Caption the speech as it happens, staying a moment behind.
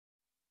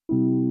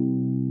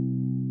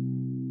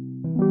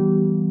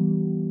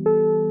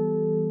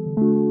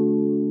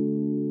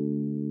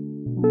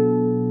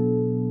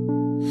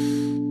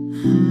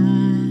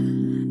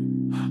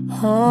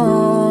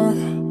Oh,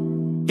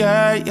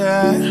 yeah,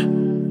 yeah,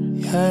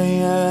 yeah,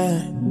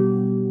 yeah.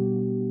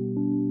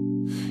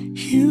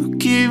 You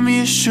gave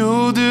me a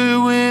shoulder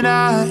when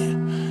I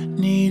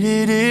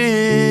needed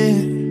it,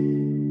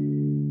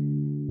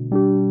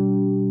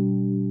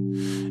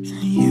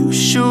 and you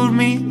showed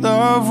me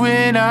love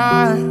when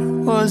I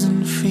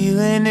wasn't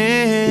feeling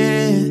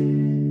it.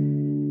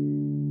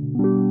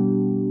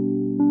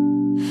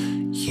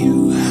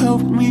 You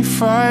helped me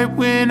fight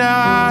when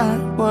I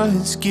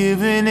was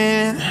giving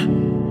in,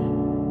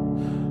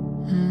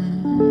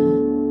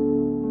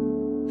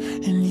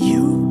 and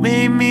you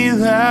made me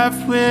laugh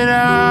when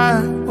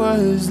I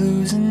was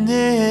losing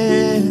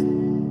it.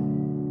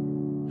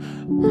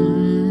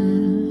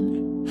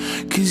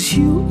 'Cause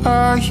you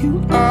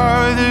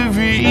are the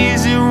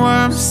reason why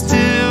I'm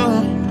still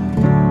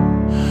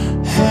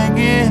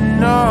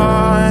hanging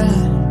on.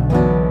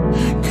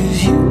 'Cause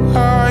you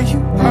are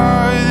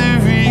the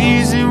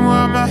reason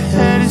why my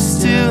head is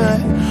still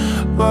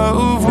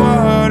above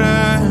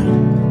water.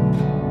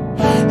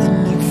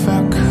 And if I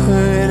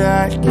could,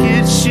 I'd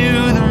get you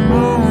the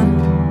moon,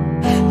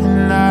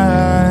 and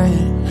I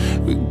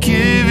would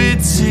give it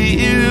to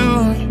you.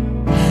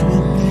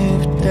 And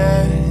if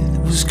death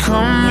was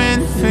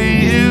coming for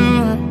you,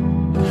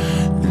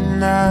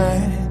 then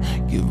I'd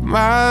give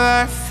my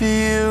life for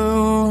you.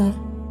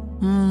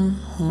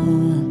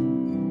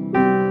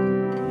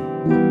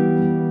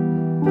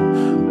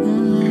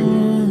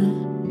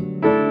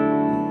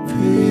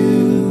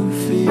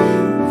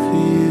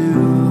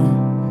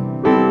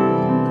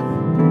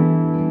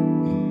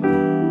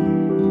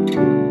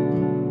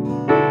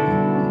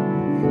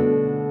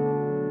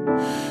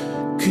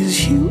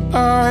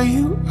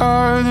 You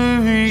are the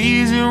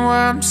reason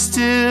why I'm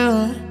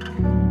still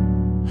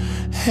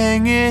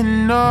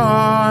hanging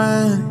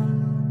on.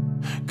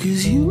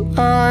 'Cause you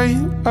are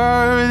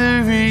the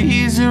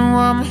reason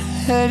why my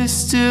head is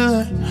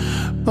still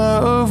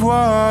above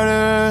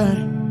water.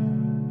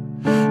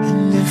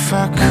 And if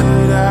I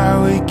could, I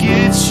would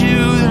get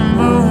you the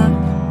moon,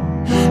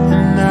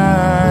 and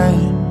I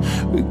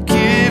would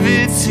give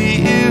it to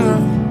you.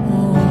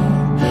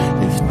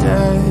 If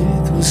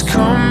death was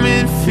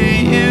coming for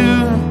you,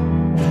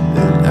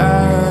 then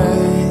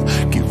I'd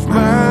give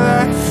my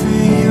life for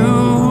you.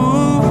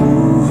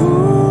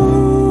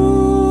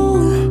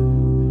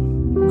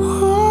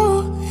 Oh,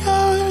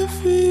 yeah,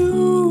 for you.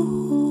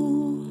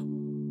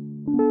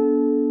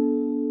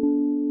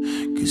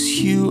 'Cause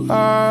you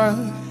are,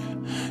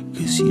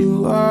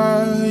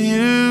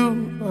 you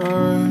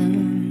are.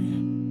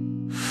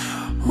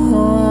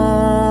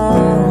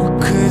 Oh,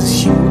 'cause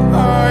you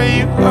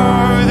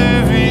are the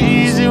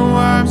reason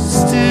why I'm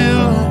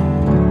still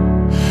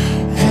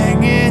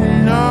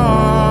hanging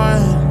on.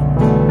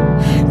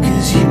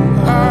 'Cause you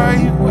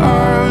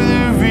are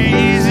the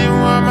reason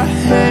why my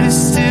head is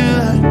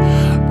still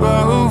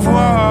above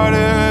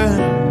water.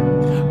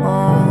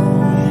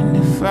 Oh, and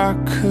if I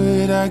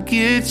could, I'd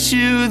get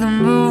you the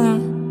moon,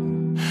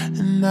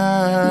 and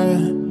I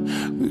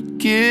would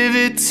give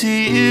it to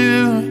you.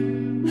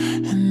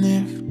 And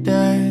if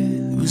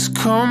death was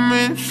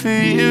coming for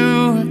you,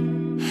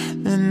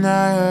 then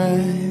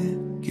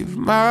I'd give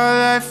my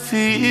life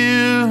for you.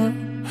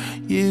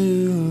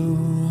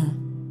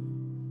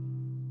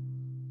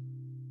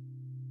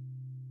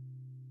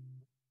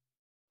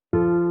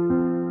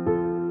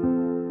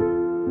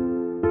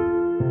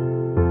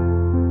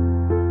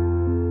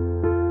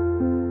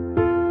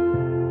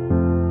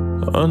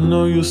 I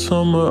know you're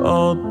somewhere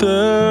out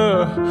there,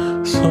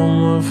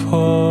 somewhere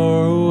far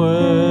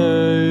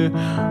away.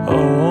 I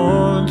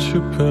want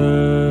you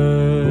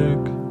back,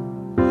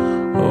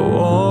 I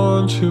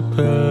want you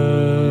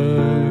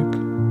back.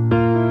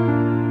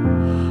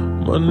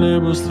 My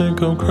neighbors think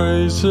I'm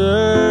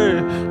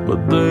crazy, but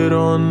they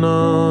don't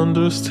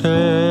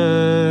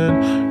understand.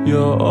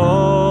 You're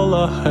all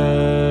I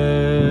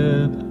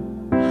had,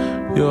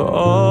 you're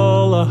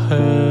all I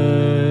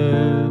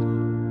had.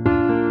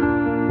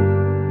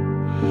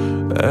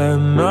 At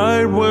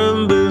night when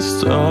the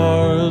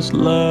stars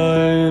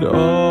light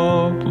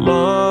up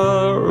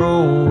my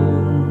room,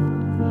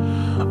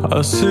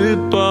 I sit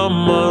by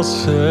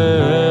myself,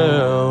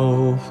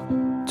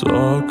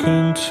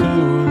 talking to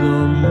the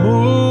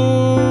moon,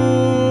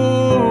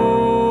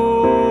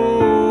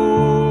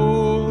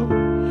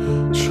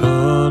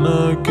 trying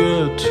to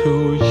get to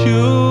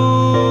you.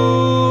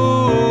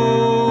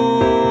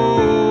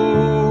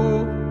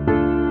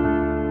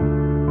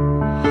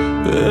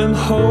 In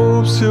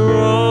hopes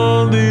you're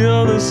on the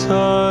other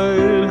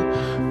side,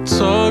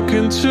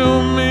 talking to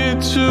me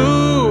too.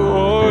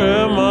 Or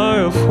am I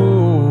a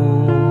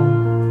fool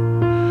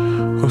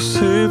who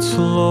sits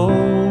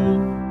alone,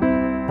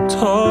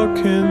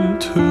 talking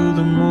to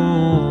the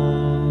moon?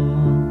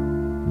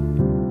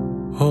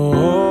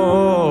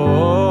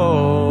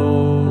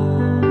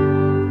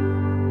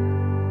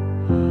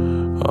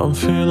 I'm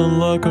feeling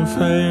like I'm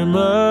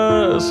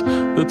famous,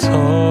 the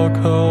talk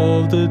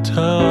of the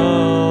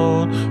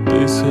town.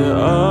 They say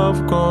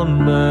I've gone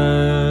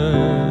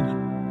mad,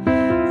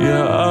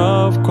 yeah,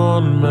 I've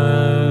gone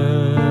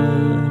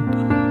mad.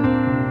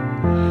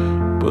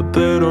 But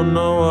they don't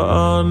know what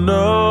I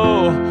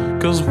know.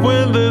 'Cause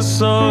when this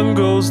sun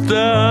goes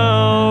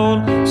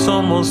down,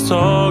 someone's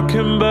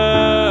talking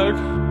back.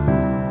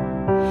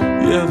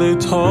 Yeah, they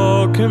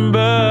talking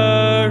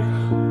back.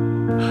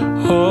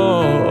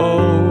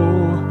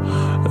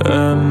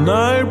 At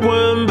night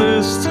when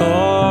the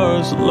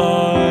stars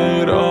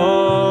light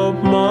up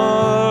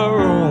my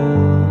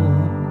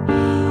room,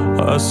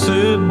 I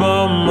sit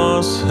by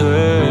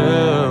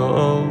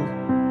myself,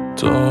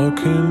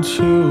 talking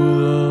to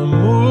the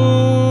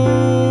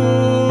moon,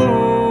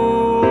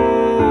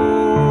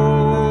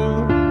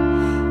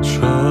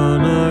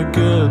 trying to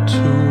get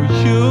to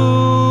you.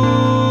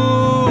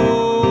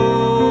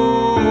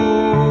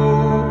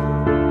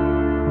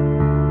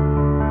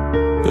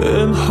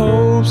 In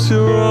hopes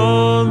you're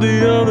on the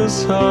other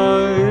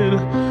side,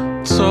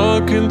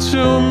 talking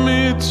to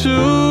me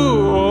too.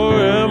 Or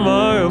am I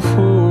a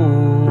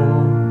fool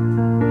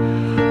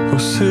who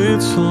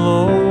sits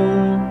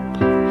alone,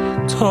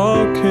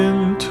 talking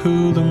to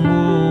the moon?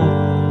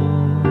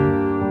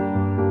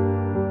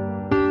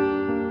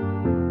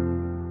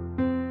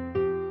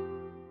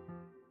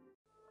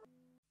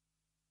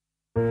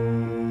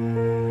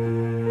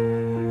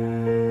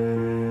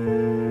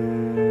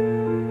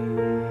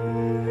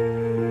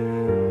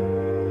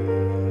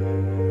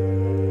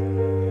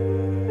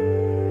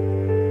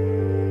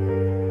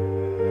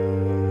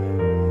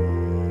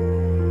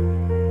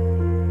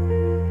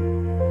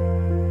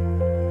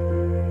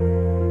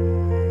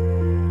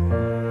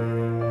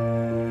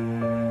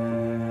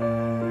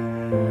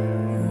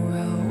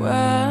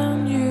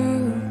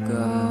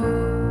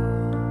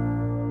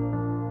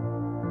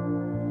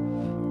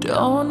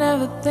 Don't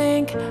ever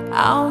think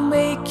I'll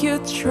make you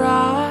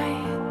try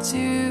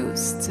to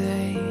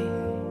stay.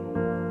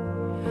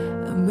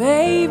 And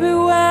maybe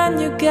when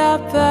you get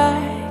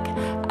back,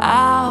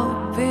 I'll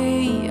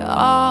be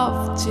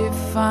off to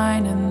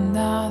find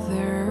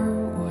another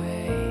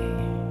way.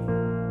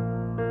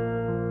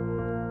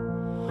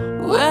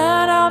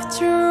 When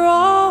after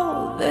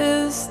all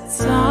this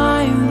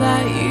time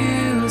that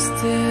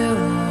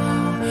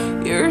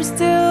you're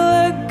still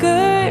a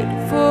good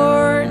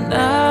for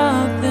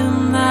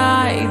nothing, I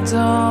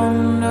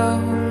don't know.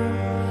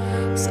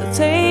 So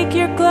take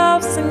your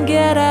gloves and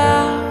get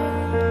out.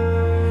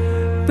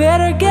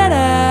 Better get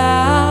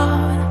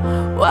out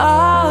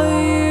while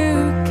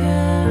you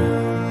can.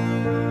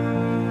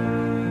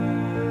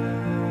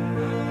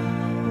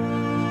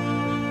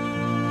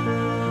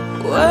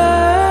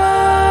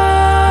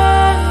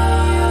 When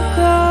you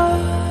go,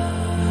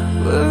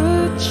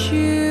 would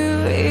you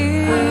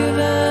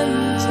even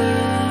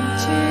turn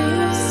to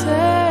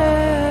say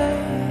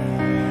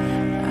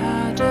I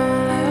don't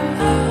love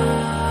you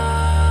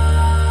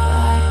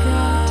like I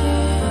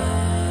did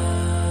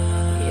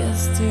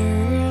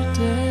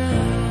yesterday?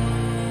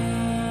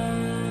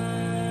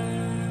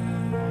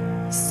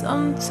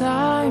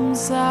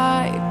 Sometimes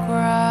I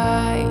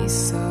cry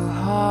so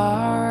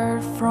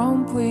hard from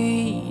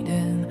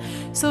bleeding,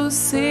 so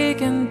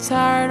sick and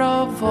tired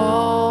of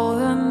all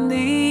the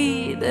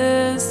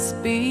needless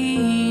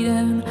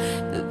beating.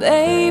 But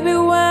baby,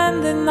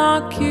 when they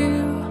knock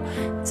you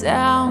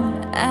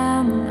down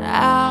and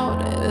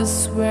out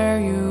is where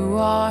you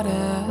ought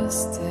to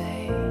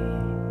stay.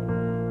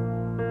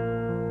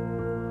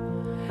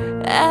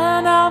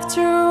 And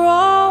after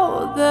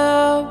all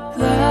the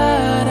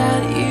blood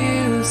that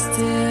you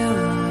still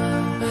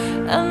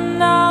owe,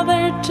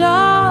 another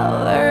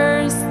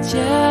dollar's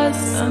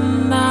just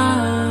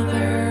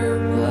another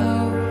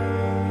blow.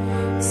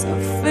 So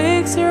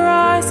fix your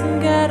eyes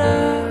and get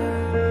up.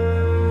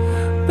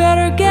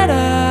 Better get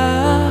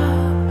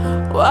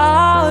up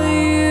while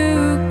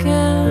you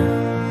can.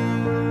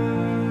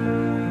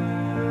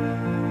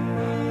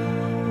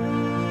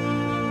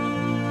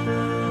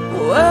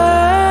 When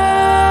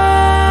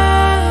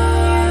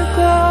you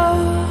go,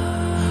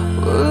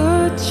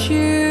 would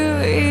you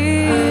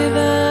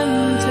even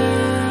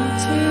turn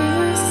to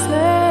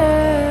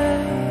say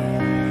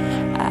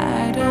I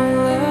don't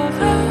love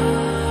you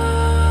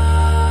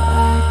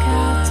like I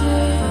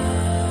did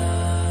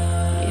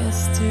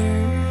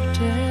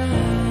yesterday?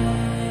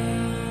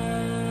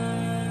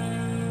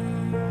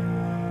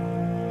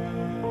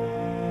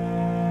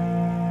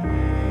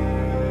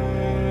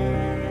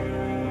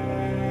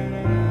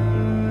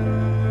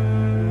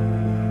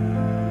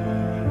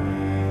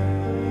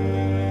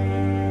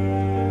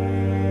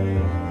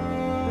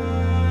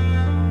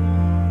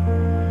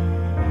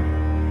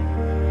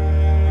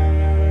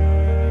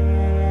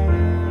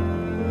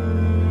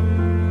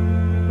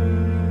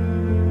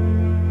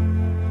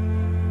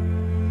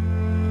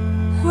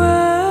 When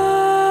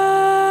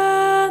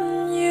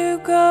you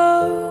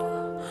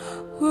go,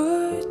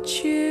 would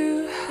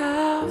you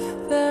have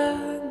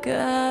the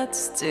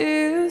guts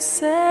to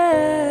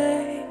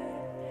say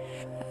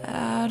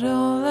I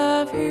don't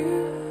love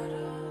you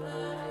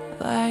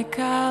like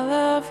I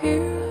love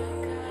you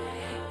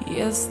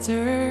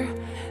yesterday?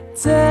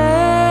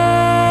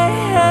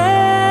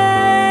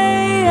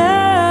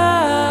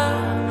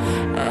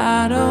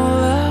 I don't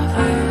love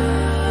you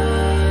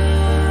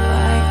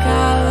like I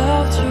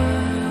loved you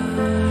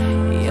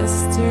yesterday.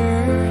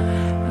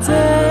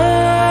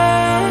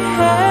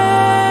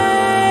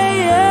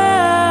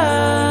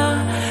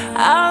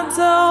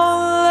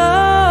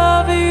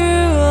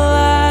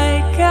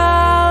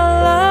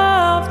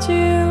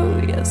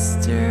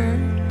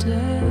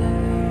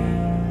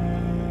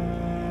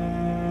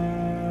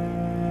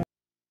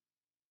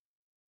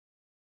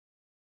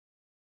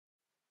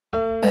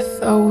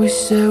 Thought we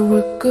said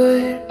we're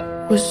good.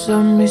 Was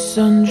I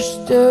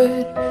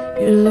misunderstood?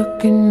 You're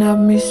looking at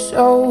me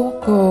so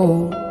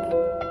cold.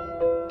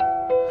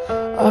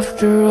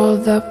 After all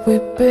that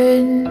we've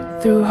been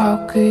through, how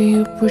could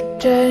you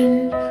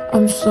pretend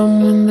I'm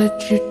someone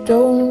that you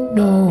don't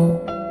know?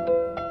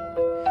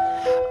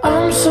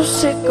 I'm so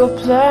sick of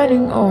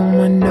planning all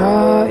my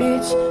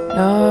nights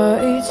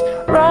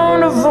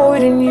round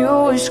avoiding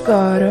you. It's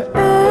gotta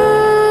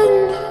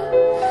end.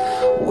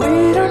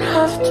 We don't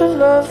have to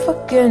love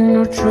again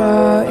or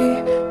try.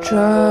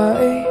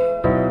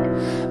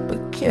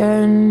 But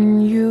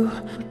can you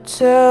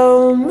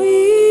tell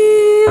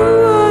me,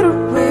 what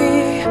are we?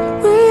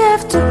 We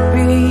have to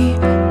be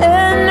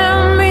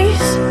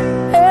enemies.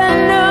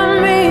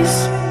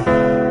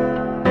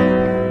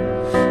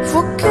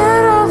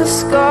 Forget all the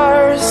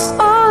scars,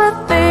 all that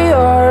they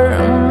are,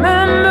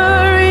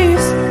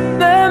 memories.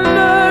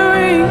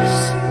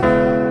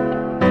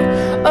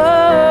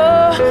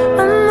 Oh,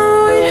 I know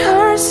it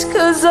hurts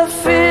 'cause I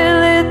feel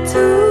it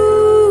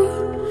too.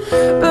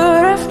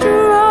 But after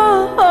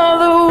all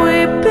that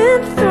we've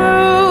been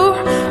through,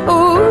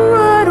 oh,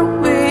 what are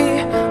we?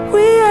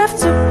 We have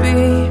to be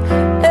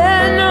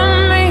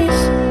enemies.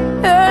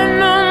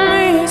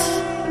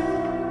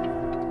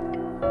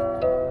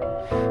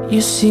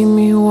 You see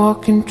me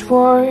walking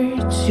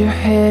towards, you're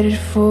headed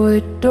for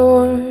the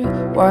door.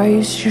 Why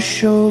is your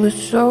shoulder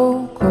so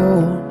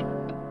cold?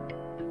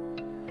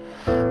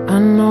 I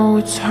know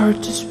it's hard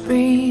to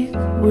speak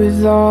with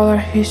all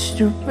our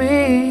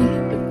history,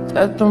 but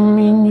that don't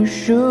mean you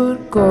should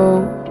go.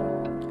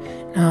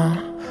 Now,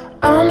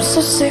 I'm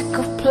so sick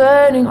of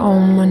planning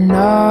all my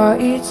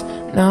nights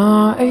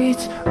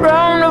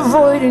round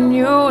avoiding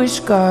you. It's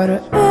gotta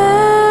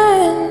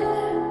end.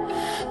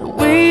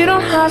 We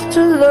don't have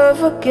to love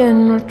again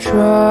or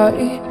try.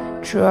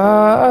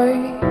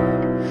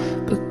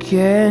 But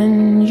can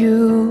you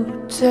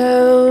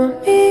tell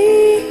me,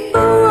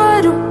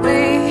 what are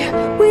we?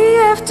 We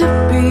have to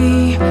be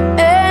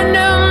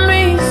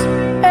enemies.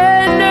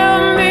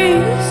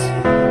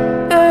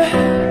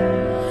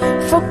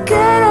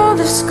 Forget all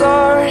the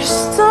scars,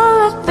 all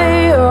that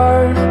they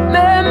are,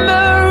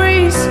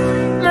 memories.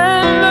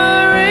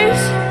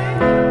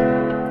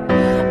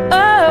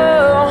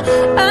 Oh,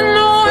 I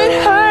know it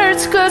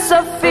hurts 'cause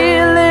I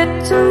feel it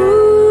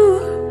too.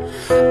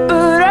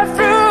 But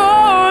after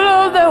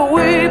all that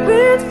we've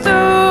been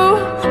through,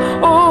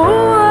 oh,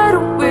 what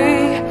are we?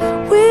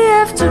 We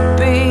have to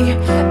be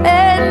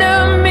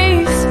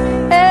enemies.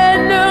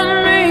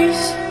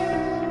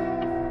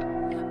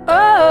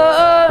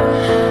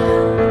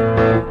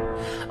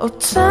 Oh,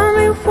 tell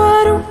me,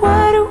 what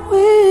are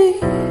we?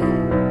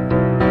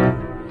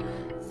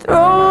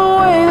 Throw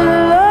away the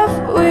love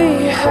we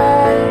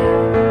had,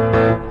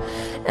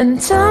 and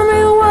tell me,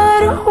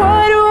 what are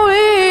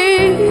we?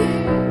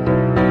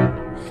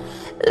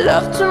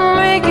 Love to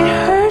make it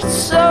hurt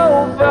so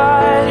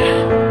bad.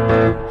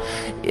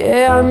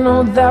 Yeah, I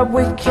know that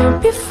we can't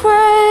be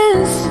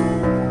friends,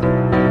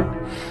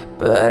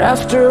 but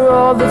after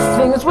all the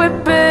things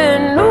we've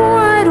been,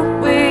 what are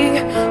we?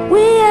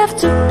 We have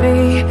to be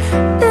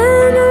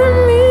enemies.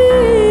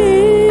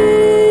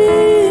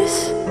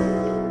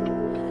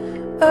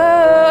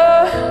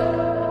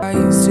 I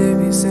used to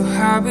be so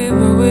happy,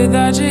 but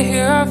without you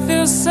here I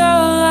feel so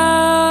low.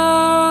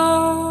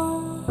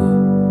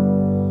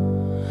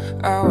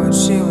 I watch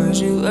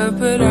you left,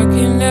 but I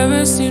can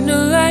never seem to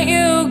let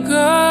you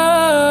go.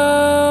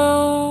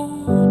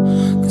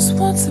 'Cause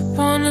once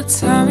upon a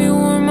time you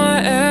were my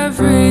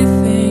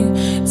everything.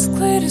 It's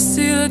clear to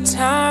see that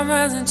time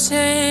hasn't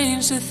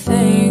changed a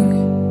thing.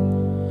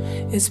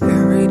 It's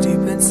buried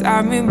deep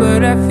inside me,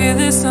 but I feel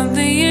there's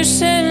something you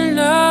should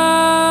know.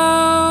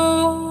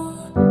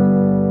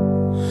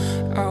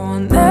 I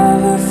will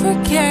never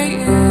forget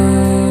you.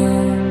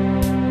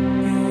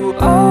 You will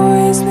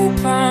always be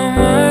by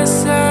my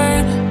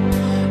side.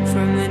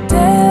 From the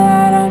day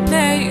that I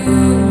met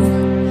you,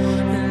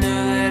 I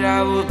know that I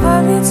will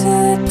love you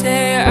till the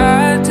day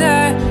I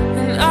die.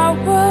 And I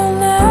will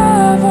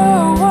never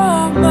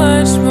want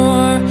much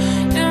more.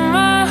 In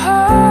my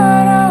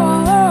heart I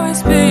will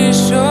always be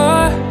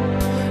sure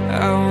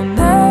I will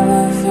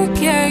never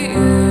forget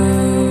you.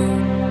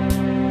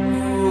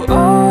 You will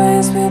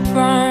always be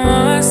by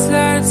my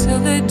side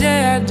till the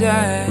day I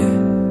die.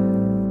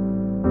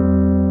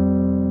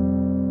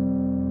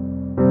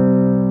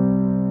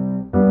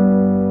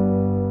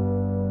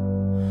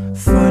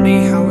 Funny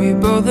how we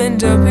both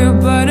end up here,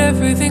 but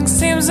everything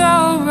seems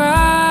alright.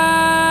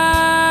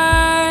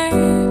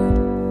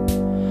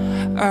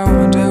 I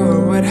wonder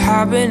what would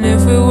happen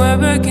if we went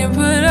back and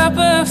put up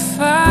a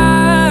fight.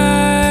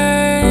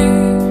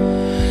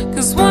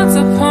 'Cause once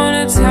upon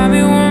a time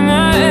you were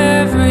my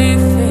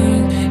everything.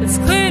 It's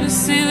clear to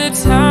see that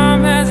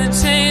time hasn't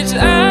changed,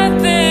 I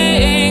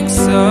think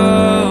so.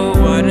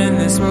 What in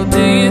this world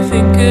do you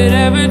think could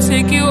ever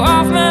take you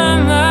off my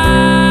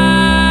mind?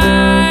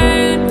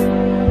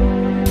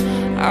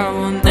 I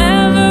will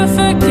never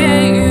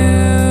forget you,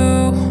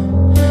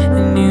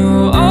 and you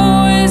will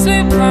always be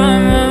by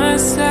my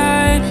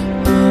side.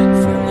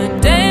 From the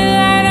day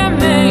that I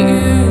met you,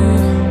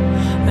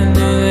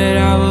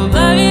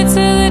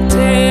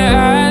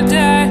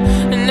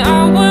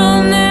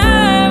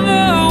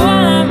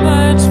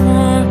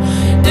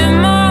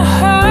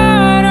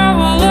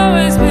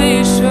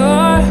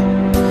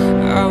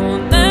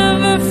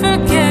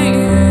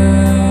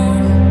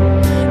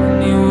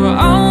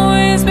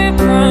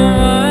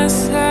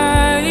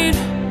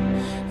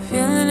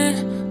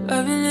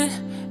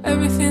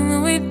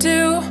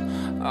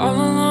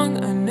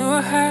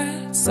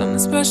 something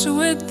special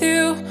with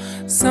you.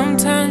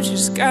 Sometimes you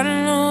just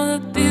gotta know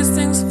that these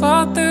things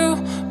fall through.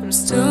 But I'm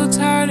still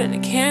tired and I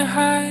can't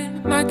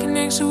hide my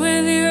connection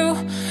with you.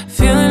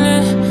 Feeling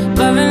it,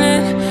 loving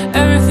it,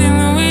 everything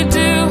that we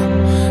do.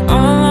 All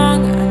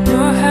along I knew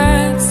I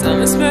had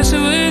something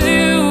special with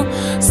you.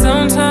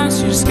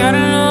 Sometimes you just gotta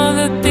know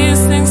that these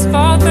things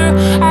fall through.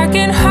 I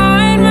can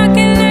hide my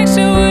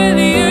connection with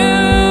you.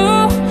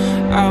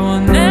 I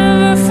will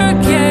never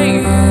forget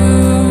you.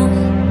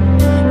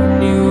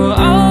 You will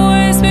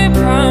always be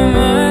by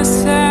my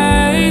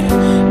side.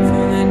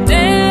 From the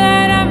day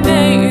that I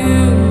met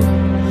you,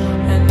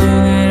 I knew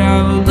that I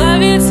would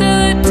love you till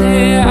the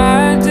day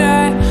I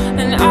die.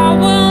 And I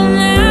will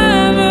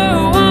never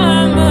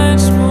want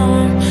much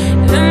more.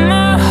 In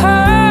my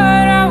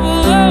heart I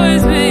will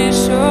always be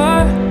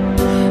sure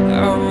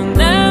I will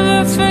never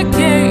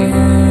forget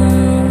you.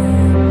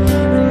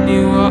 And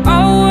you will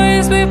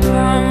always be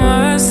by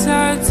my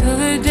side till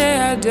the day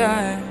I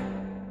die.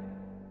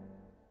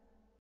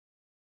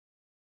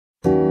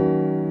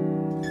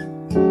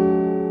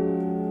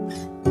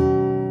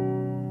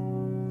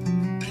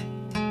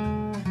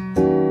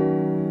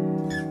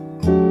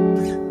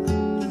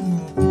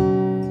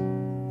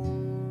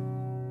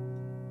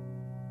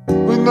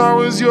 When I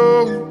was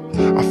young,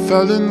 I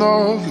fell in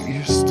love. We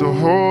used to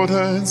hold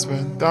hands,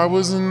 man, that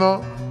was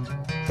enough.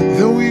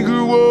 Then we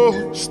grew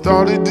up,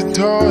 started to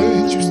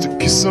touch. Used to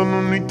kiss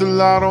underneath the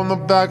light on the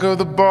back of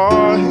the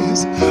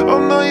bus. Oh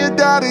no, your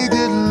daddy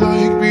didn't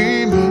like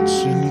me much,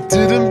 and he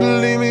didn't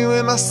believe me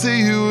when I say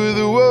you were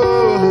the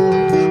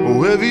one.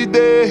 Oh, every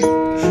day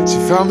she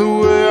found a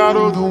way out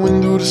of the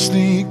window to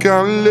sneak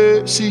out and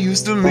live. She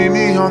used to meet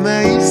me on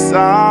the east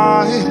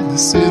side in the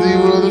city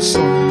where the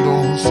sun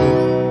don't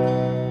set.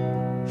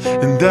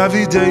 And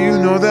every day you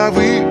know that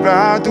we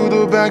ride through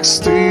the back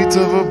streets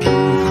of a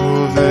blue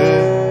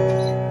Corvette.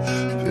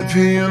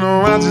 Baby, you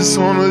know I just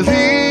wanna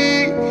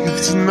leave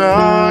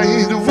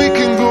tonight. We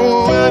can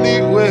go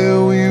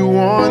anywhere we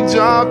want.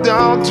 Drop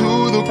down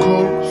to the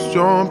coast,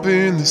 jump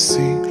in the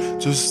sea.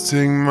 Just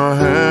take my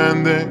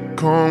hand and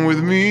come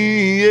with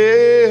me,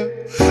 yeah.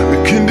 We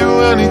can do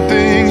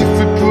anything if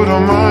we put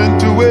our mind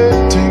to it.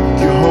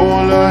 Take your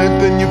whole life,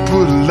 then you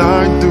put a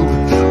line through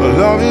it. Our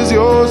love is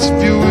yours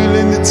if you're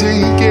willing to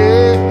take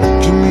it.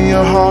 Give me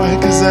your heart,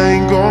 cause I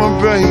ain't gonna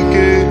break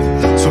it.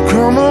 So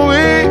come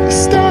away,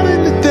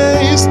 starting the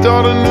day,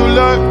 start a new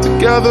life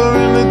together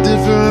in a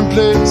different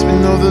place. We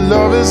know that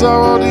love is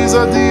how all these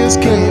ideas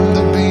came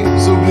to be.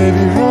 So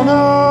baby, run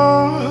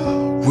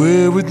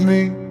away with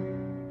me.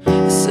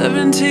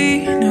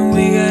 17 and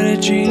we got a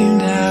dream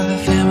to have a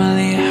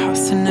family, a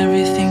house and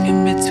everything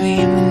in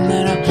between. And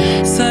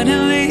then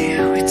suddenly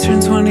we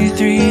turned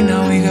 23.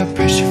 Now we got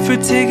pressure for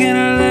taking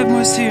our life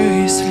more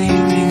seriously.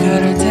 We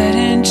got our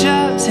dead-end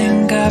jobs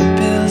and got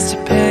bills to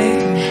pay.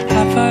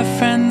 Half our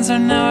friends are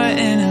now our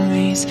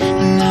enemies.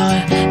 And now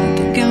I'm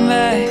thinking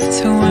back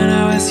to when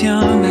I was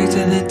young, back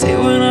to the day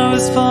when I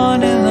was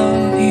falling in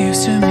love. You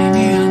used to meet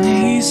me on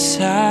the east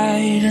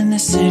side in the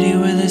city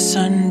where the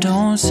sun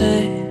don't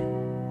set.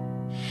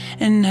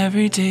 And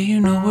every day you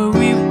know where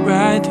we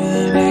ride through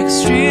the back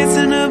streets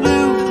in a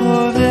blue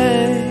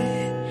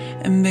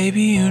Corvette. And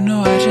baby, you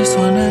know I just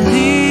wanna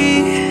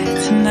leave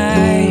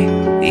tonight.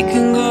 We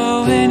can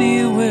go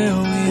anywhere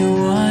we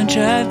want.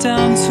 Drive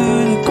down to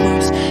the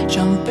coast,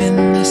 jump in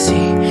the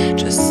sea.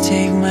 Just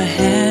take my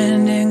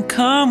hand and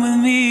come with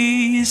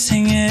me,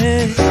 sing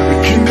it. We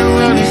can do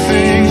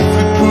anything if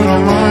we put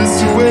our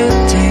minds to it.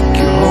 Take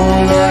your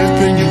whole life,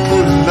 then you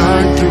put a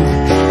line through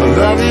it. Our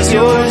love is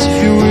yours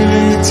if you're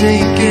willing to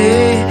take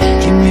it.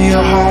 Give me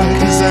your heart,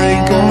 cause I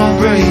ain't gonna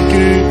break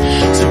it.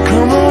 So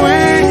come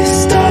away,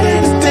 start a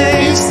new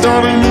day,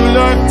 start a new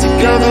life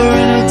together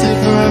in a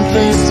different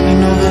place. We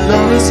know that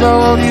love is how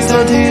all these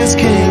ideas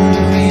came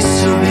to be.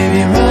 So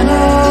baby, run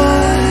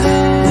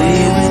away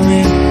with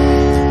me.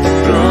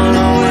 Run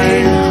away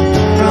now,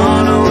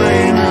 run away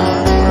now,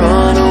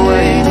 run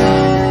away now.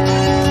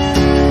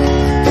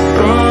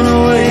 Run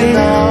away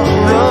now,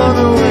 run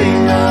away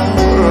now,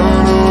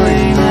 run away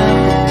now.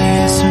 You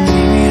used to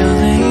meet me on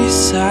the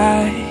east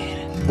side.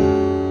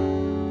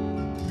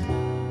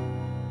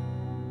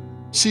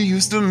 She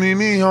used to meet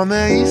me on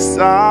the east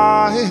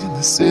side in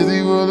the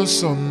city where the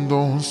sun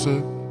don't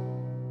set.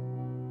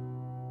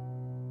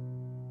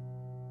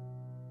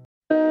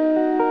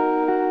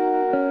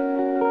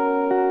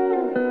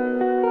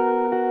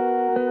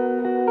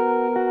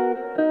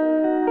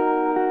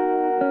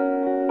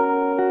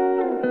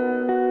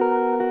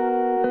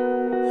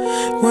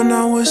 When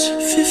I was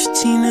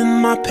 15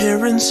 in my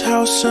parents'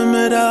 house, I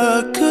met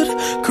a good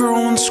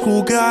girl when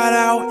school got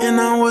out, and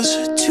I was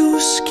too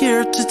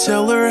scared to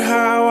tell her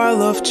how I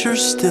loved her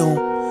still.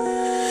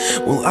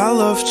 Well, I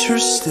loved her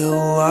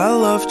still, I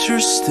loved her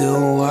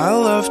still, I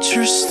loved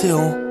her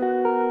still.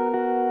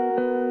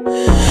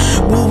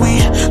 Well,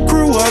 we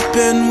grew up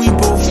and we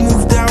both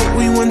moved out.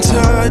 We went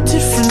to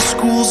different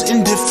schools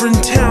in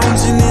different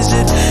towns. And is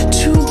it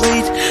too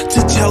late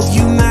to tell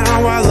you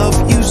now I love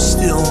you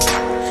still?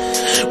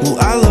 Well,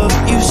 I love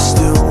you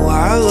still,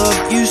 I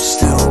love you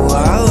still,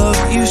 I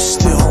love you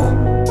still.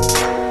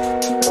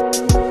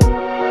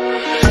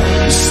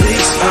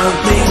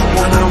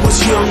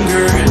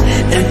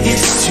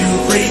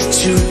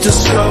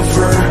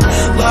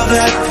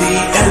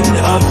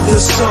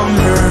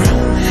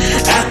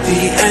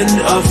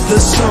 of the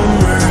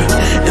summer.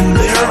 And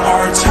there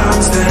are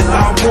times that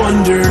I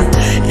wonder,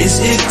 is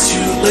it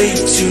too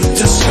late to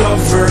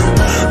discover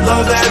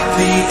love at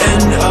the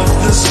end of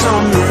the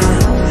summer?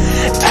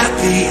 At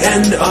the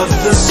end of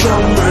the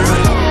summer.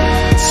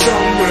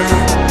 Summer,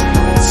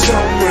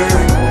 summer.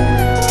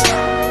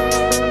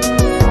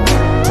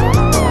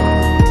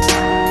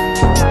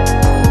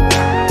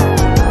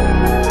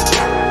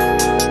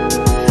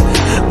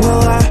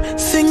 Well, I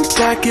think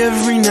back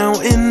every now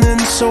and then,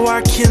 so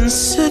I can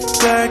sit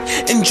back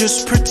and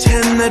just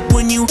pretend that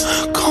when you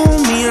call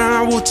me,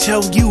 I will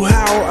tell you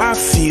how I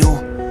feel.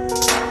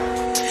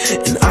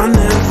 And I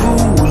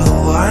never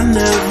will, I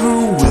never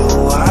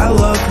will. I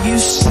love you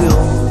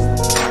still.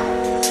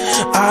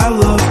 I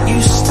love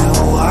you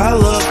still, I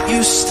love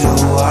you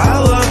still, I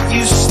love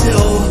you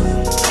still.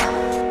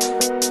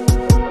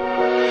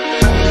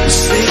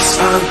 Mistakes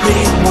I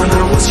made when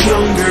I was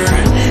younger,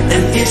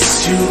 and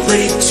it's too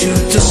late to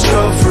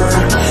discover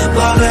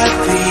love at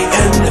the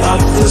end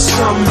of the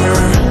summer.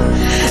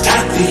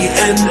 At the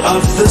end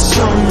of the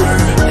summer.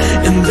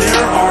 And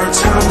there are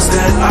times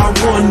that I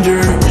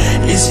wonder,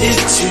 is it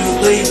too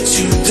late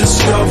to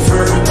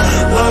discover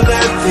love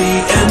at the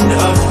end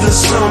of the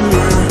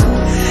summer?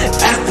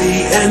 At the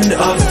end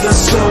of the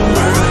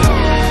summer.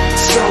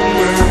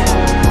 Summer,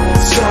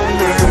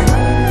 summer.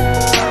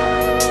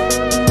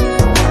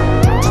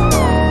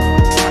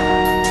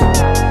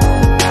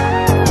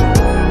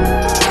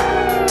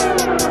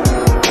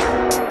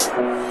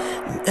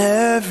 And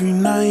every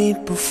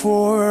night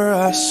before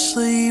I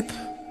sleep,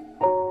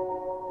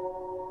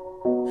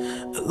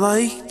 I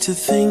like to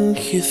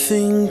think you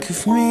think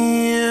of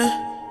me.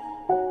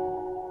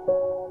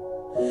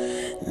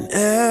 And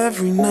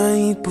every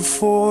night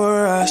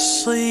before I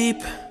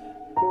sleep,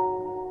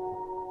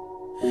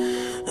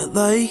 I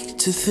like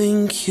to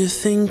think you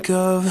think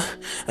of,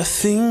 I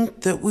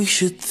think that we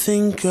should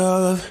think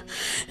of.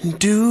 And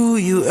do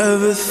you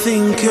ever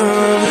think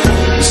of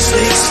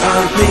mistakes I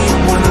made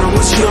when I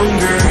was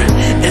younger,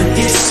 and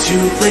it's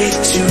too late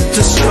to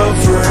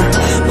discover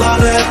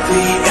love at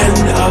the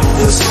end of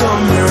the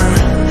summer?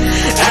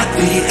 At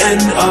the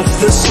end of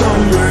the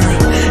summer.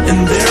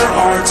 And there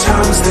are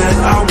times that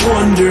I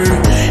wonder,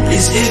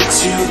 is it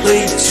too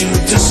late to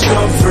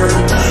discover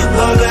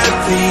love at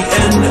the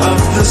end of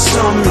the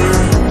summer?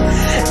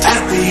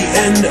 At the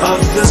end of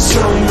the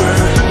summer.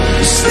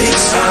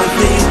 Mistakes I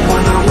made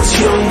when I was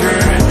younger,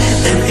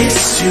 and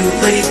it's too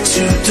late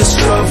to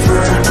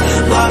discover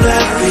love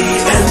at the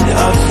end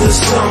of the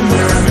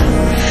summer.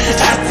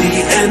 At the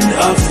end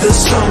of the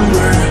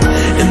summer.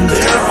 And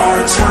there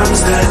are times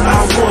that I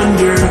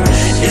wonder,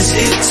 is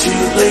it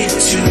too late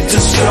to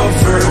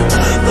discover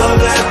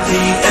love at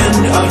the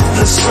end of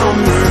the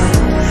summer?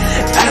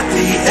 At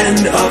the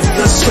end of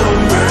the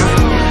summer.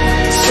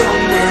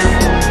 Summer,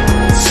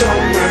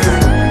 summer.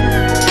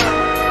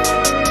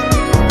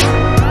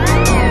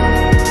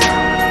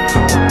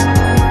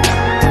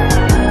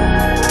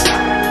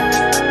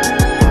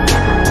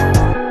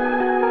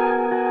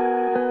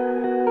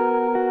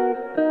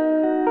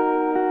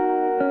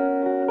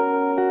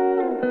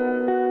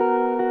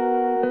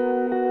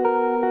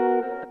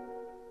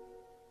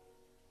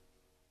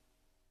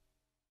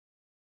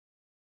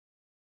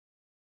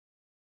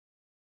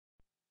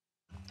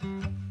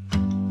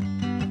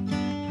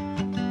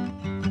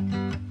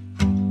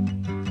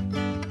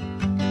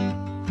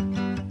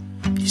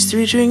 He's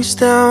 3 drinks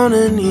down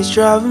and he's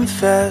driving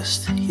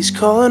fast. He's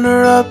calling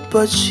her up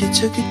but she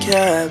took a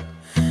cab.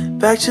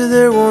 Back to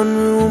their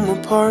one-room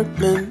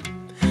apartment,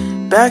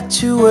 back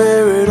to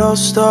where it all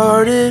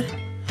started.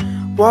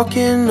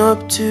 Walking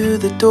up to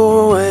the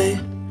doorway,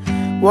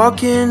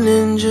 walking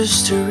in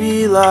just to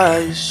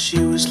realize she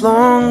was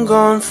long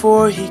gone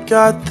before he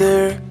got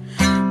there.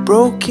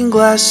 Broken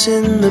glass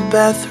in the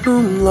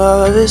bathroom.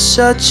 Love is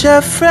such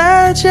a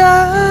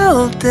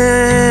fragile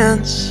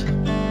dance.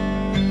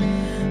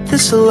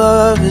 This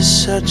love is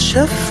such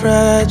a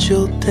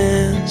fragile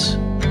dance.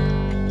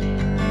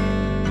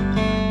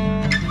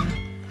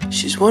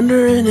 She's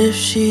wondering if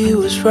she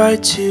was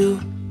right to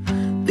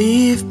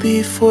leave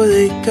before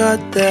they got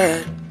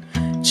that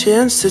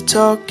chance to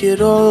talk it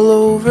all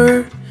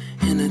over.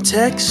 In a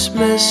text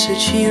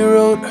message he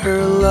wrote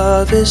her,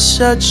 love is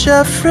such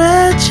a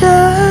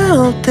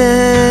fragile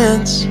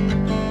dance.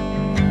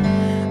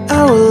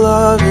 Our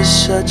love is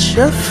such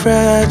a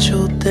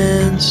fragile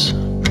dance.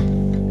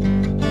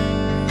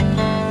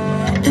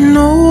 And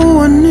no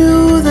one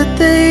knew that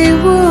they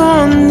were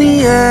on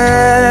the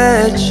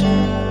edge,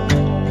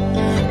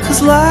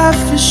 'cause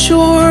life is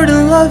short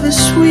and love is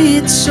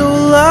sweet, so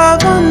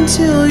love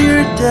until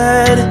you're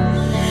dead.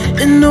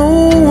 And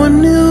no one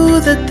knew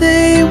that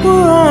they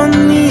were on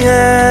the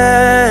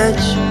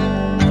edge,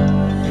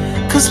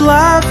 'cause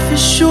life is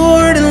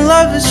short and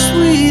love is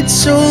sweet,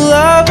 so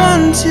love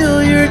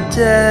until you're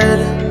dead.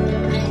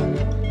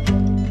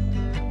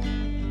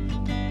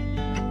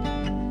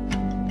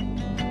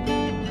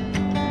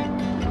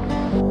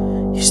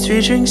 He's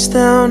 3 drinks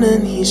down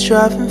and he's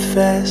driving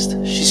fast.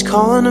 She's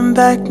calling him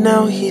back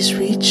now, he's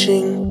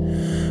reaching.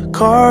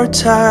 Car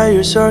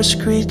tires are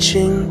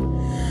screeching.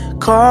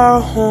 car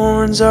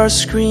horns are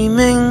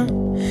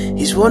screaming.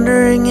 He's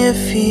wondering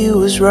if he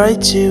was right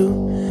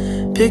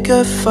to pick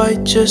a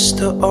fight just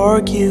to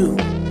argue,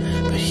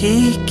 but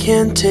he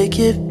can't take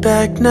it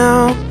back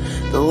now.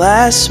 The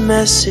last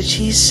message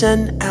he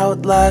sent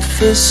out: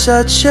 life is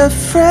such a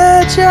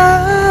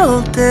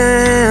fragile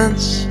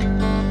dance.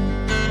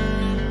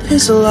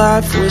 His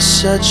life was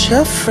such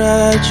a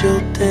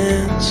fragile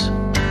dance.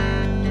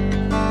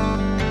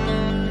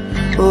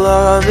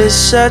 Love is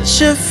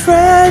such a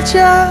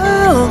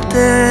fragile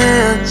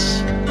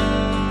dance.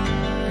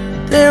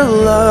 Their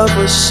love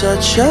was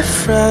such a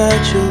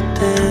fragile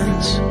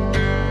dance.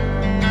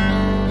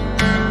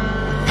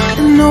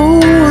 And no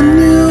one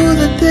knew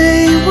that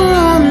they were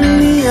on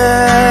the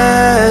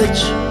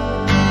edge.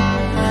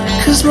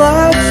 'Cause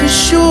life is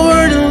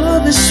short and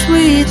love is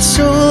sweet,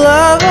 so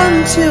love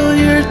until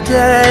you're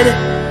dead.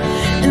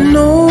 And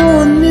no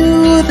one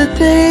knew that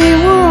they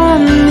were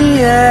on the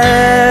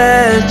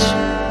edge.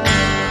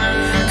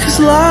 'Cause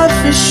life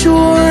is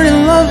short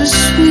and love is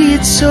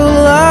sweet, so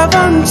love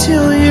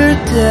until you're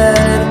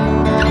dead.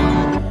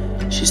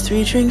 She's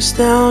 3 drinks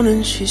down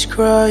and she's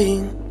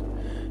crying.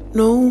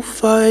 No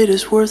fight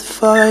is worth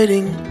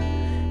fighting.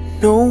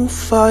 No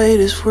fight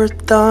is worth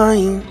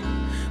dying.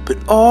 But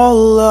all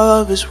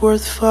love is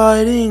worth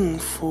fighting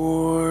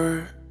for.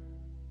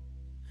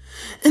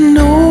 And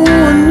no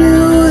one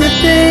knew that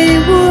they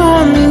were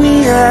on the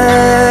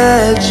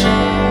edge.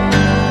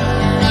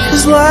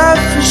 'Cause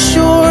life is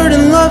short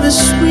and love is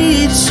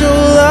sweet, so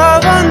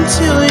love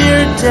until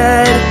you're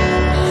dead.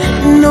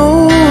 And no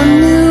one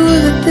knew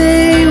that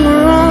they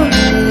were on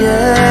the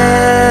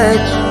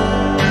edge.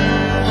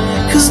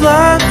 'Cause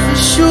life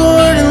is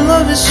short and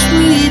love is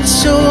sweet,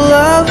 so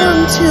love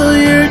until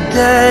you're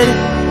dead.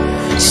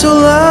 So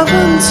love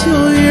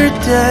until you're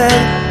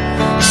dead.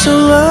 So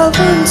love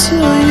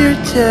until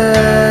you're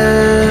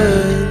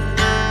dead.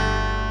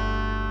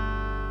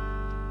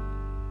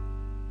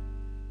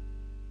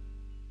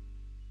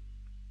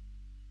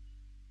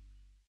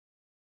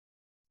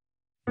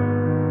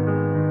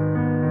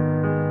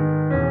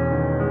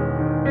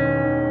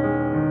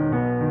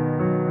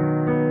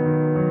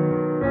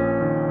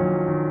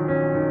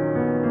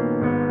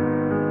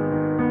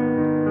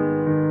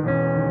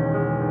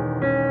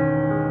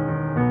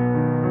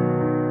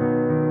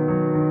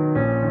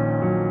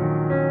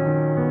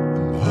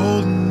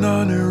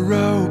 On a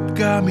rope,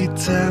 got me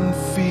 10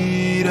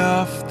 feet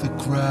off the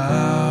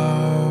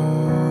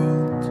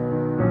ground.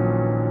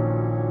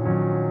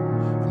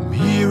 I'm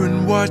hearing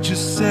what you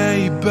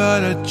say, but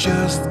I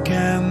just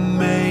can't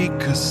make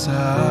a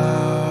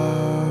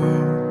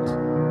sound.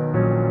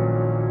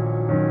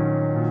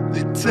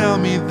 They tell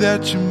me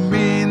that you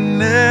mean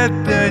it,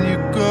 then you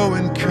go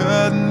and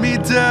cut me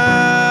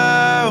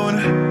down.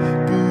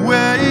 But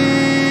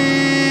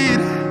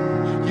wait,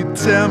 you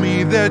tell me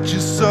that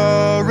you're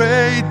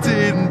sorry,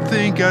 didn't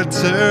think I'd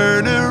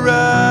turn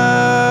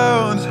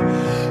around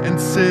and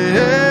say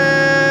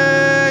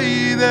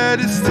that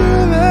it's too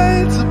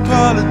late to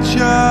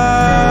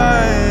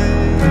apologize.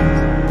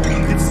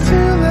 It's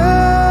too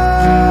late.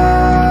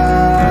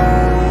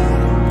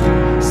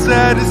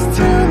 Said it's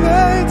too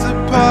late to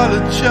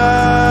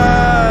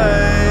apologize.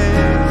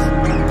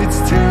 It's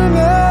too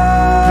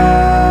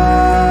late.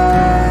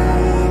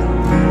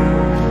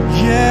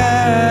 Yeah.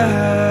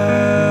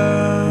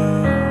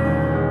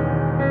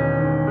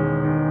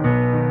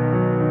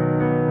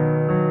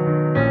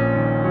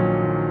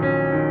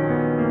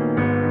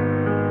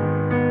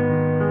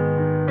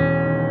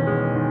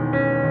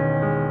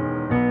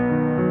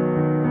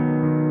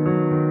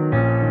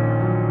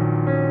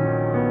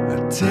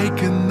 Take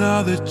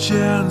another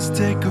chance,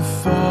 take a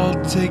fall,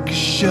 take a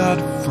shot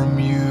from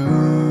you.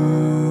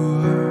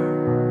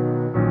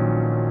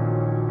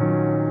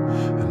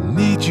 I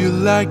need you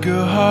like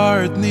a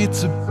heart needs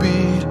a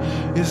beat,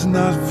 it's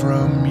not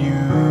from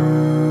you.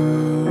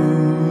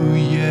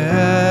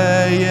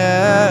 Yeah,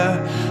 yeah,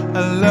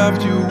 I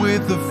loved you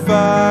with the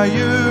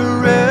fire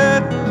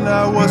red, and I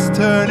was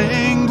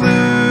turning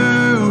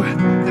blue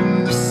in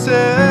the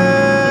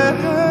sand.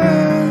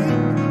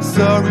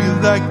 Sorry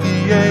like the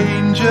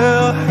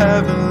angel,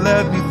 heaven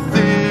let me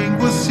think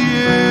was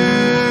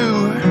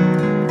you.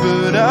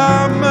 But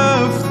I'm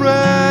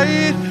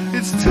afraid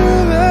it's too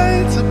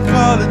late to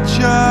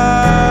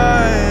apologize.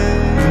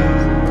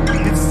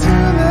 It's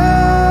too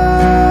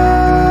late.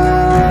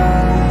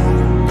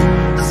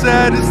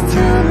 Said it's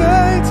too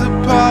late to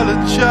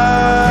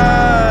apologize.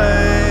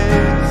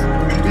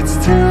 It's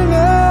too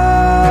late.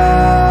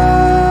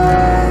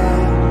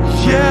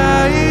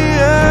 Yeah, yeah.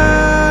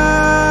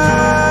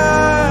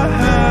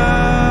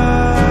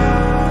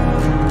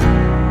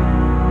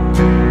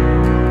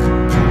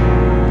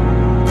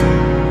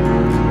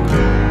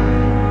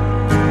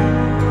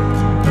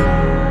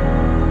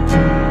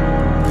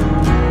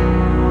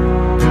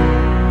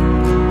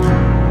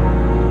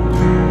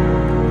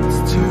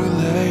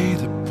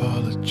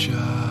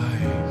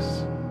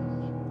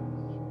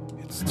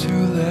 It's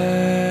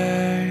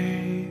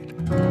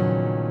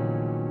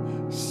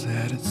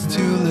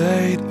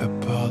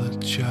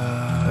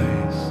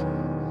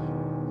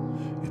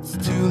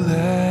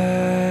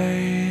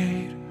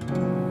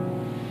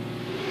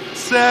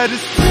Said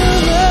it's too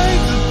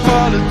late to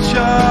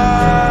apologize.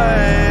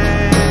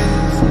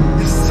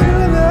 It's too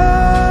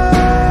late.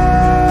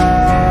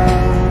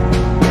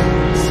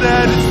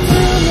 Said it's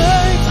too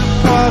late to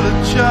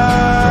apologize.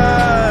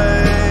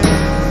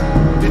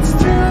 It's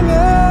too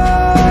late.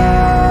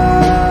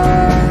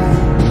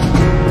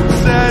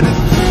 Said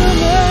it's too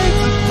late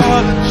to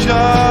apologize.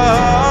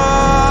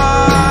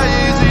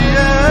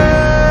 Yeah.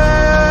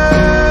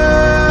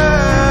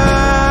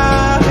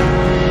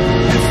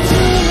 It's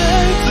too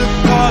late to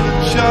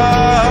apologize.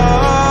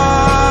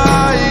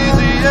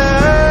 Yeah.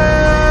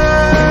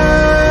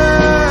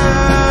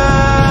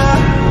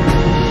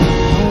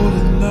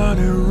 Holding on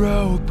a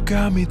rope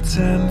got me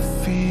 10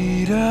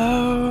 feet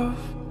off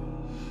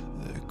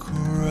the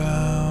ground.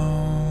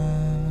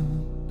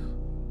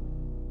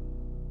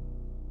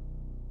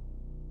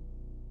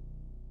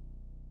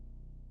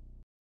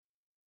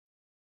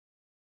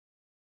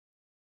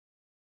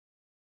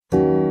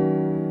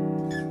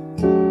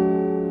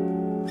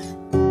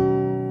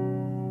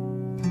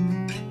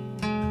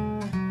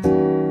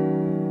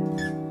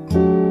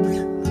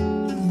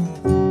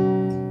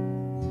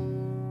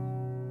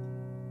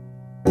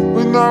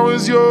 When I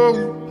was young,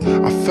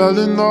 I fell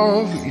in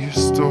love. We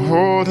used to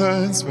hold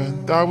hands,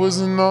 man, that was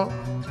enough.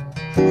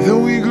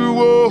 Then we grew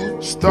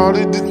up,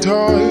 started to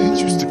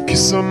touch. Used to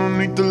kiss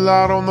underneath the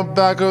light on the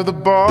back of the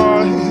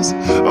bus.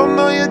 Oh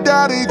no, your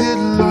daddy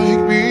didn't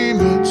like me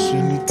much,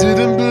 and he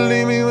didn't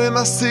believe me when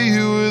I say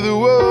you were the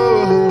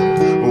one.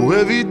 Oh,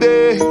 every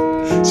day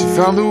she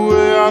found a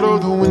way out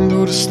of the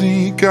window to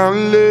sneak out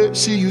and live.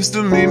 She used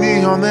to meet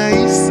me on the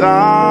east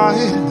side,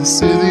 in the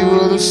city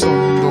where the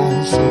sun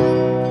don't set.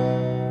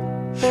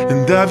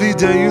 And every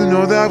day you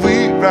know that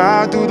we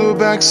ride through the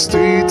back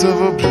streets of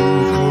a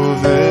blue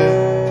Corvette.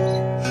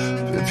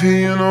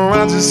 Baby, you know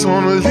I just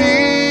wanna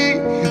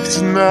leave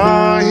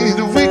tonight.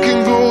 We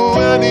can go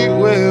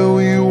anywhere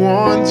we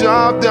want.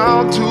 Drive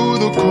down to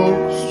the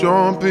coast,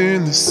 jump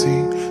in the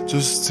sea.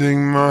 Just take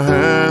my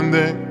hand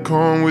and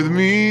come with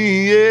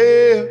me,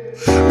 yeah.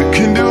 We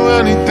can do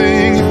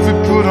anything if we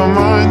put our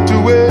mind to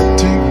it.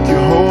 Take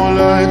your whole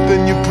life,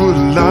 then you put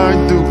a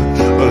line through it.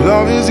 My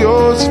love is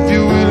yours if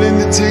you're willing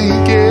to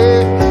take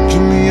it.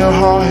 Give me your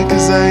heart,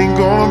 cause I ain't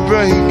gonna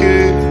break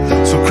it.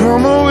 So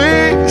come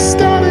away,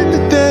 starting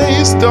the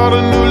day, start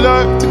a new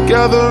life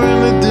together in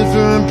a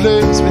different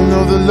place. We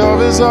know that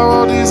love is how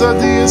all these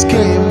ideas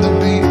came to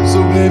be.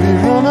 So baby,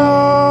 run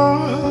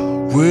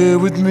away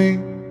with me.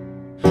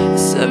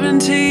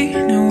 17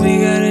 and we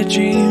got a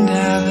dream to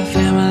have a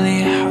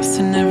family, a house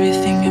and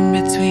everything in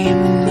between.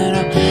 And then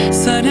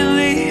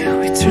suddenly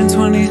we turned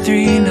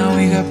 23. Now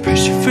we got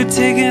pressure for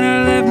taking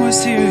our life more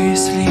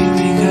seriously.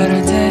 We got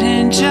our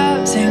dead-end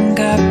jobs and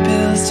got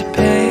bills to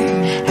pay.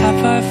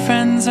 Half our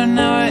friends are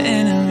now our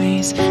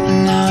enemies.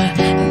 And now I'm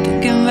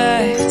thinking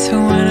back to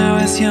when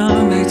I was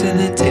young, back to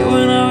the day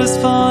when I was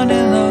falling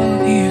in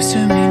love. You used to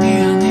meet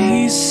me on the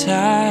east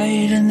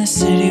side, in the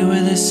city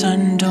where the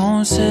sun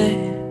don't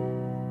set.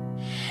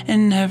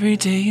 And every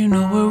day you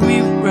know where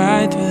we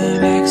ride through the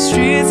back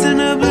streets in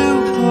a blue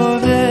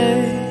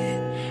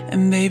Corvette.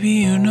 And baby,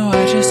 you know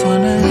I just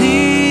wanna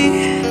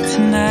leave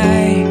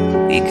tonight.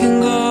 We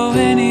can go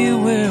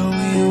anywhere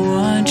we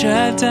want.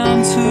 Drive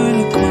down to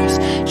the coast,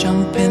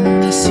 jump in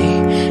the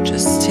sea.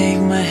 Just take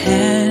my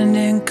hand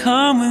and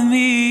come with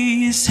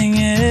me, sing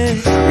it.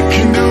 We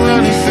can do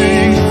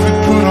anything if we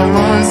put our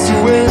minds to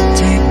it.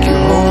 Take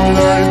your whole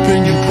life,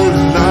 then you put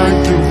a line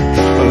through it.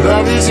 My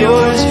love is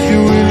yours if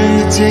you're willing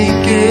to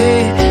take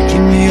it.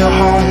 Give me your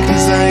heart,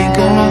 cause I ain't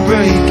gonna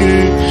break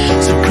it.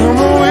 So come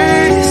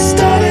away,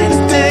 start a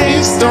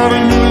day, start a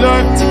new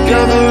life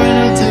together in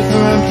a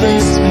different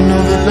place. We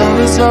know that love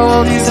is how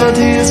all these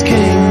ideas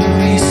came to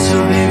be. So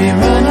baby,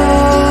 run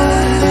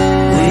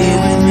away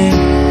with me.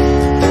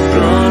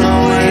 Run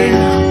away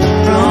now,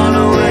 run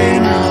away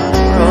now,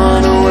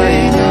 run away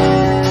now.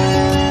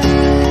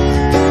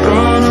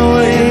 Run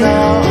away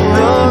now,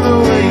 run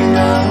away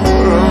now,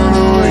 run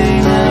away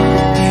now.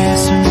 You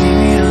used to meet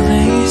me on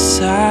the east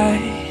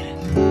side.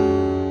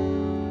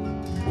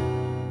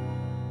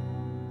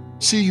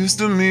 She used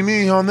to meet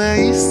me on the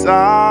east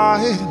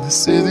side, in the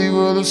city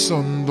where the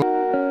sun don't.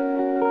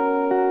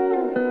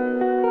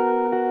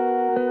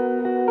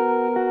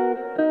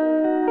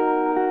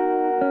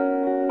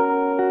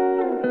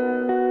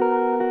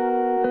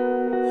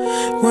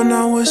 When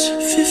I was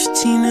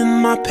 15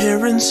 in my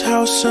parents'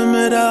 house, I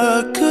met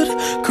a good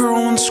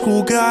girl when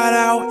school got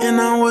out, and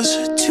I was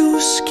too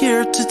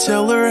scared to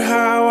tell her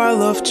how I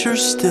loved her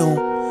still.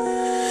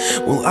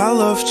 Well, I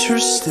loved her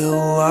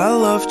still, I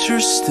loved her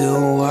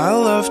still, I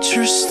loved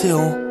her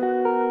still.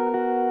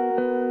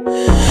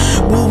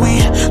 Well,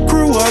 we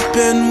grew up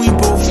and we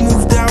both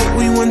moved out.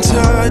 We went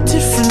to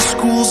different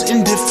schools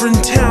in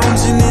different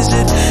towns. And is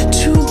it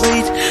too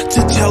late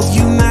to tell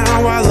you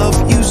now I love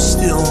you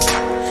still?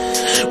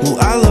 Well,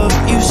 I love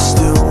you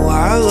still,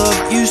 I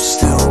love you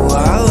still,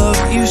 I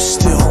love you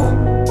still.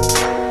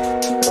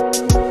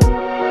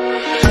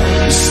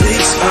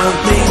 Mistakes I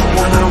made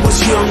when I was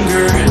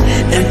younger,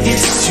 and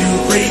it's too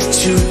late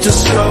to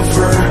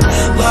discover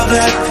love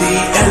at the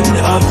end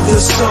of the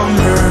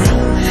summer,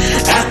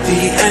 at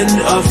the end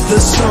of the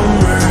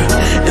summer.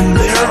 And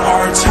there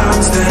are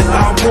times that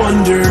I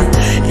wonder,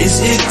 is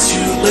it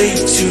too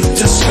late to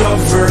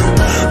discover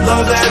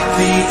love at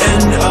the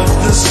end of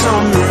the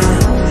summer,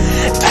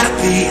 at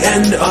the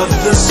end of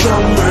the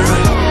summer,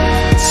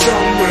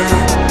 summer,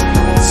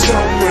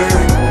 summer.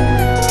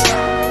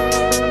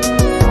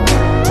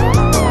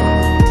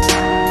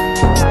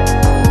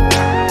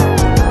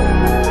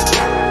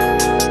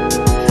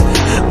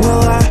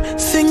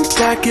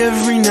 Back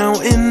every now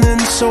and then,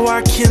 so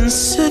I can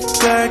sit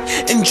back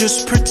and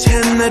just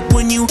pretend that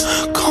when you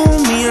call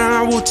me,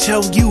 I will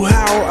tell you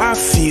how I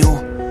feel.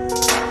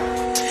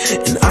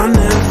 And I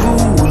never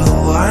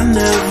will, I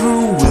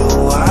never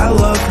will. I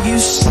love you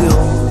still,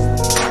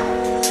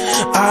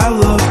 I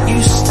love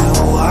you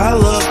still, I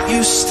love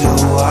you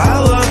still, I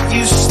love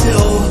you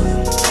still.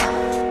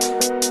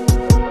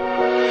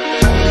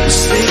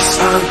 Mistakes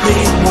I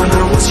made when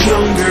I was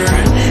younger,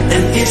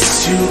 and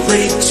it's too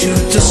late to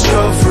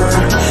discover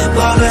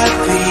love at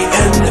the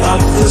end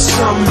of the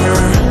summer,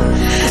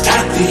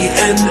 at the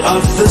end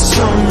of the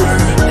summer.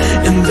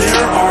 And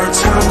there are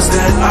times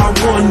that I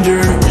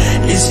wonder,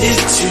 is it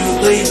too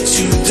late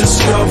to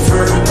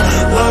discover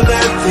love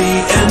at the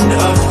end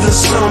of the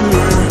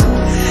summer,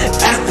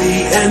 at the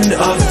end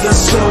of the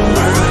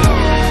summer,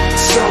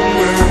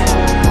 summer,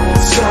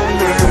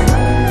 summer.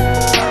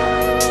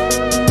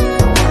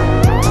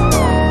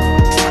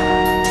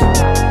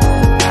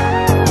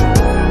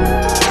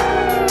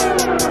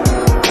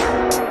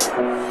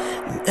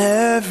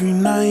 Every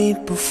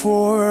night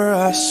before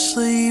I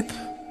sleep,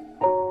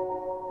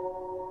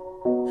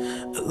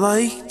 I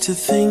like to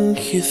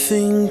think you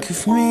think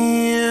of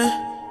me.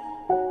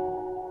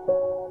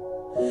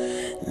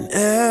 And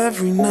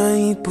every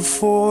night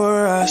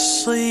before I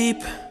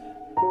sleep,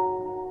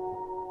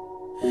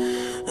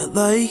 I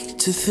like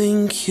to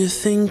think you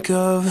think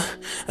of,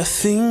 I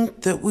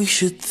think that we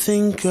should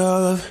think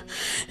of.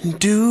 And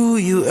do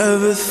you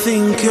ever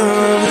think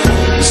of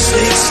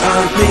mistakes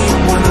I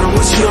made when I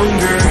was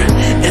younger,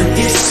 and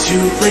it's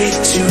too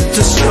late to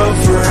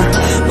discover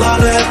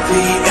love at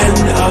the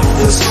end of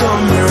the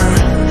summer,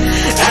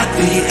 at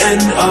the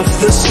end of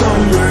the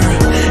summer.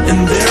 And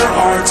there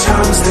are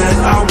times that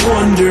I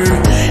wonder,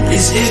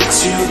 is it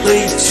too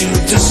late to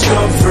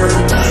discover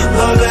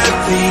love at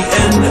the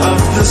end of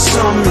the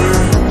summer,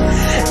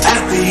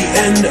 at the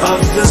end of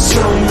the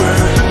summer.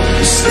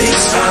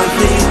 Mistakes I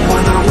made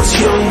when I was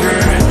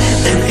younger,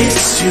 and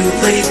it's too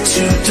late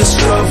to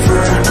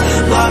discover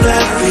love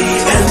at the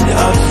end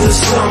of the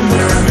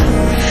summer,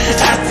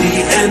 at the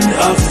end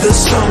of the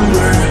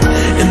summer.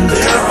 And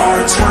there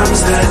are times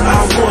that I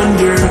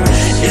wonder,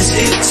 is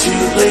it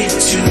too late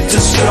to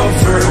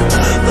discover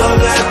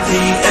love at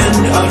the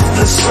end of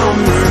the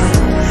summer,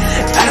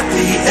 at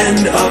the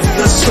end of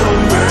the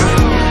summer,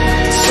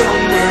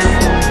 summer,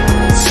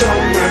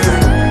 summer.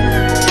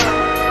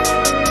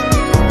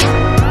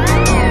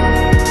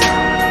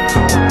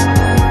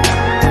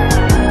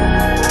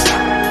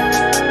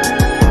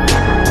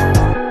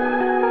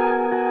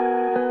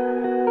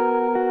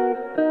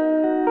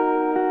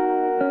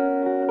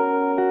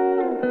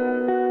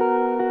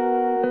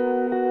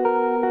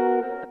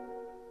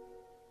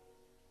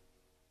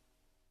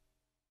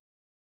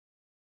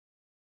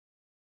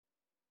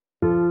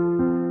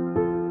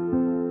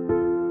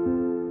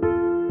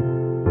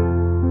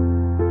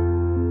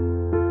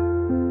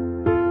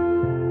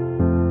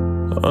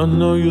 I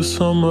know you're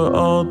somewhere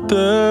out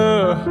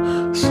there,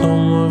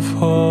 somewhere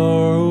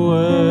far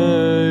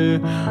away.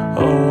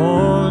 I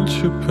want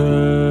you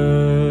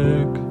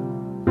back,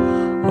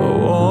 I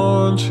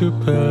want you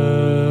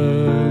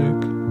back.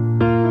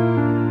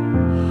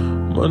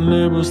 My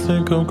neighbors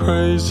think I'm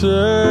crazy,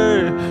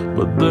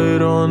 but they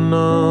don't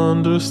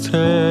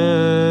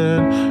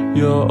understand.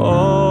 You're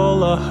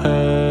all I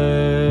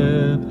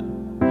had,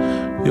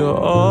 you're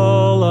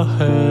all I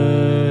had.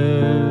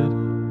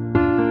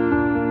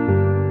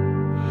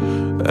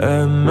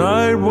 At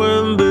night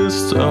when the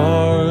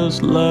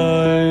stars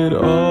light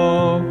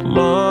up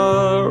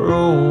my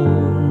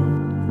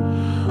room,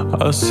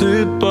 I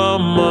sit by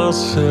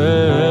myself,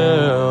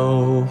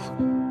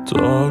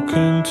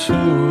 talking to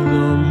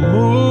the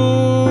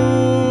moon,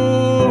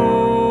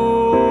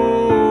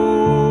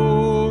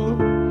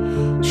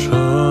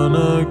 trying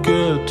to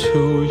get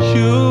to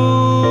you.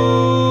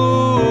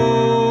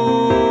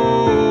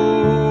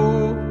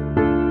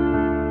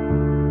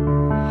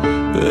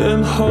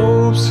 In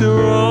hopes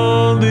you're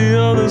on the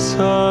other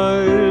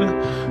side,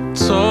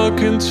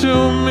 talking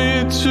to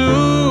me too.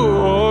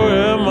 Or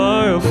am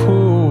I a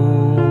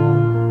fool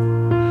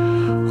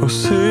who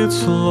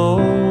sits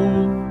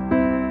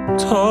alone,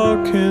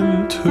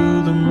 talking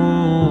to the moon?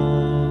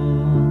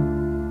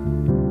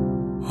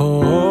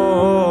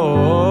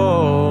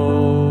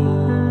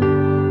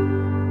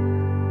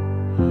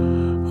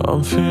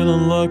 I'm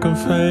feeling like I'm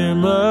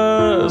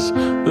famous,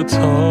 the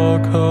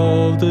talk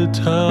of the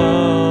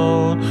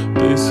town.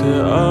 They say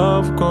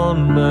I've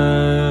gone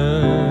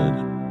mad,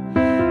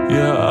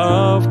 yeah,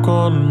 I've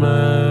gone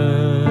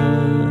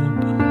mad.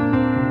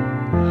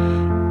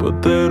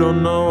 But they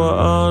don't know what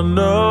I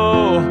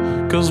know.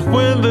 'Cause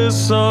when the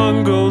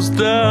sun goes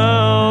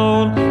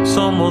down,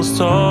 someone's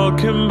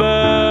talking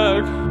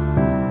back.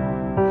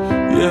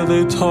 Yeah,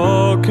 they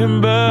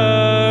talking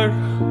back.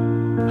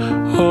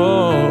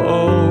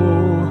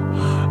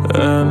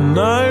 At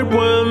night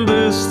when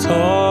the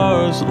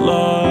stars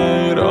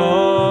light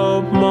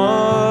up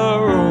my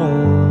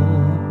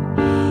room,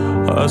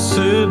 I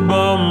sit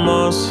by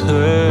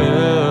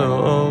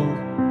myself,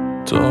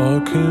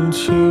 talking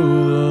to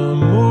the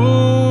moon,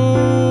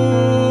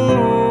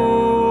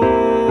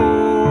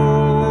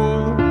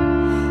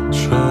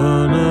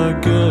 trying to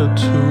get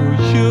to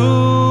you.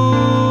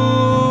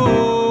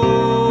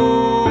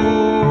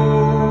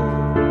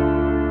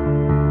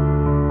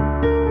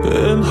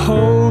 In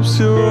hopes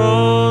you're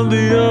on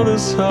the other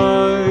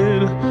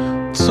side,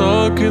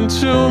 talking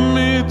to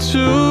me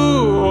too.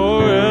 Or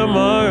am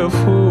I a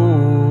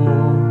fool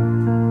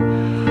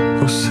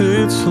who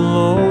sits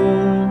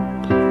alone,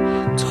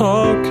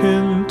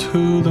 talking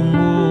to the moon?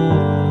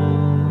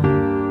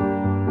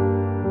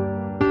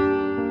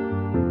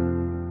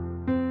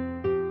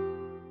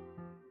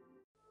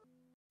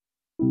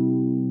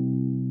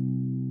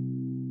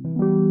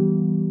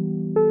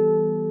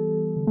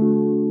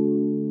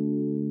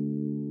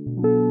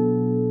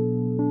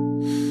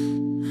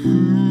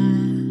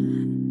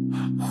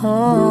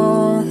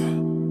 Oh,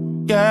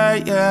 yeah,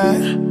 yeah,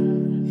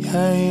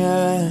 yeah,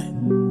 yeah.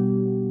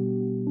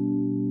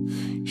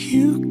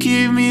 You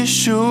gave me a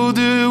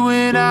shoulder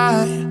when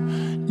I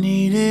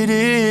needed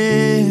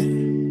it,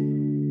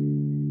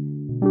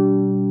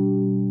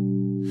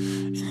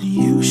 and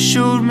you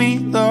showed me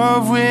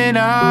love when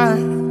I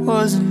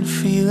wasn't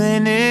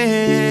feeling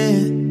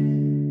it.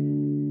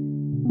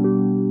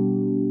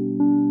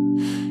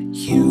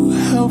 You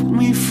helped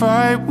me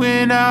fight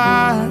when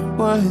I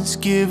was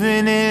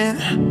giving in,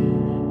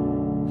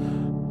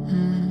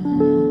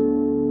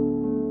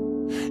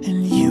 and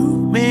you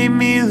made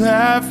me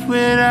laugh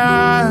when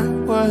I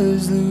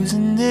was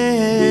losing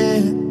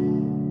it.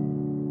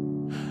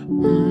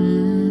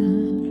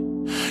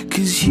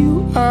 'Cause you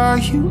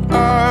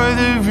are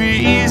the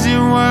reason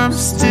why I'm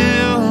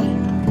still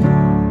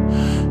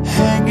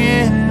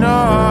hanging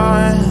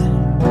on.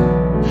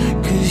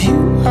 'Cause you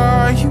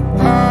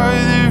are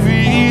the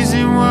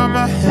reason why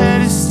my head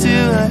is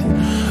still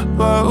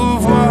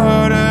above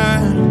water.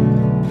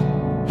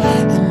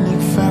 And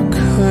if I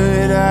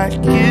could, I'd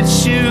get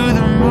you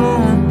the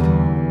moon,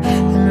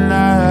 and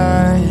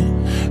I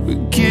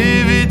would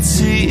give it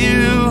to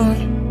you.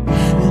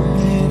 And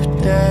if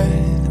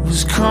death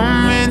was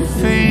coming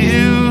for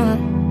you,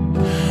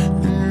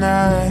 then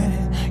I'd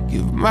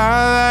give my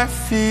life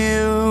for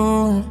you.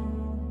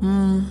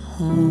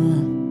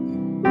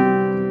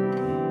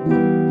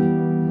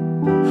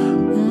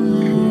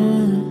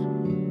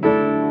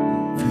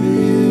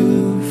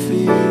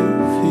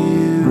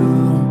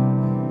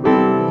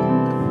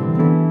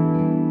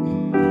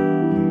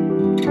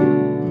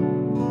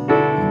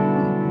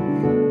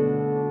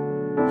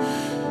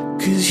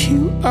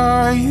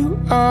 You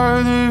are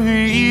the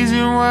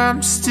reason why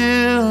I'm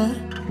still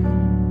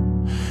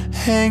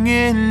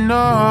hanging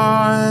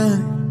on.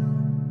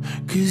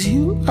 'Cause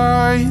you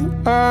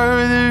are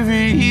the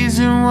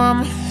reason why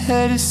my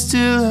head is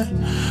still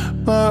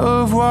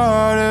above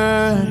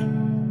water.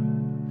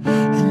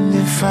 And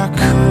if I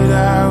could,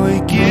 I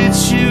would get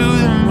you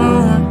the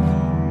moon,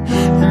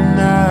 and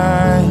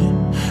I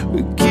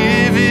would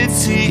give it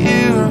to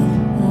you.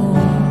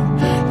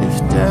 If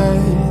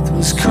death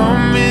was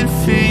coming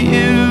for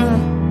you,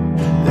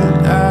 then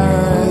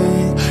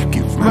I'd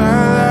give my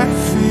life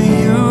for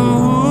you.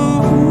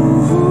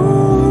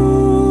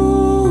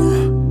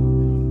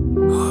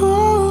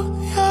 Oh,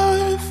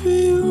 yeah, for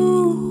you.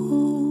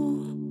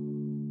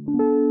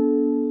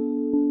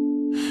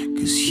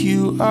 'Cause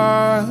you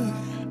are,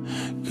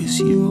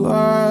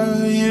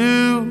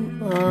 you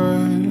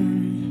are.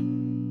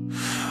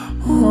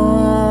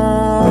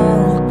 Oh,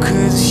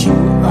 'cause you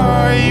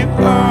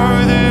are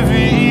the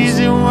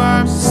reason why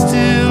I'm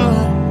still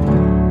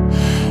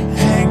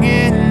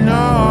hanging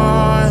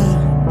on.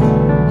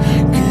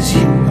 'Cause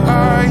you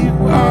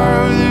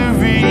are the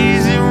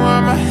reason why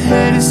my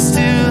head is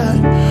still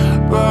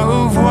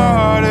above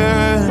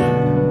water.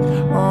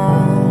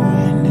 Oh,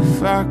 and if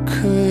I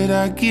could,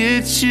 I'd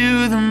get you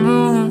the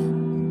moon,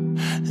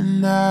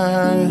 and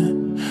I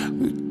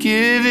would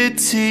give it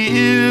to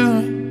you.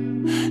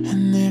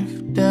 And if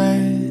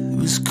death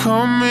was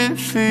coming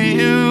for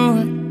you,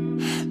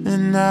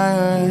 then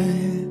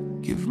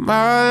I'd give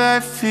my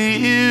life for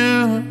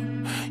you.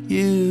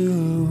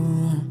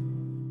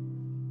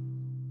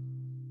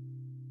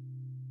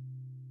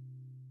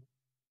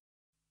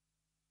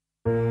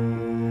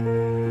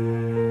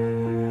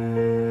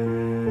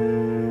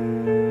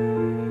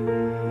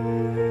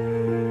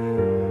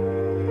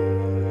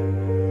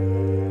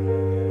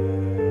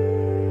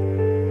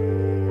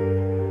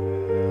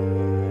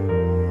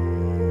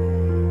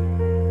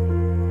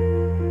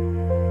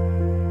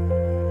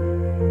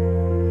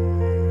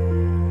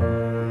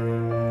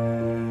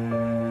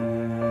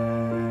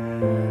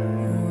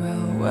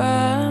 Well,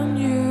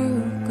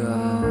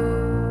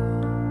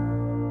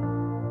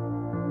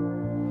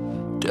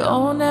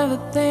 Don't ever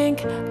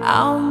think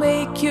I'll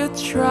make you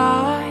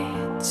try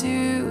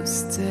to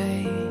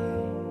stay.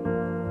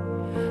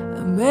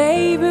 And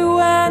maybe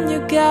when you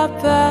get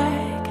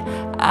back,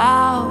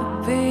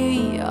 I'll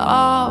be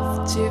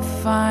off to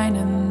find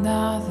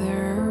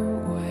another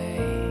way.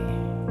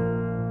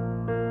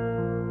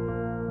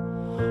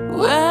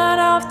 When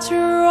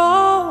after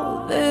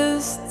all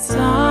this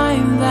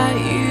time that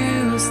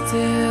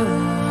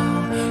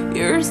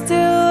you're still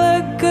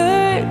a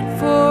good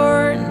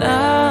for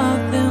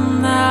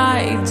nothing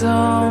I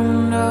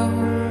don't know.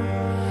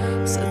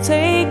 So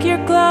take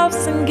your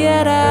gloves and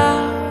get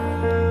out.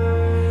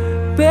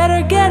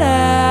 Better get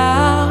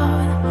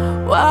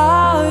out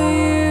while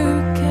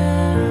you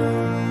can.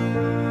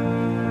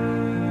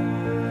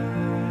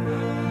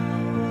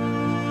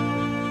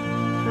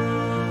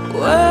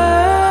 When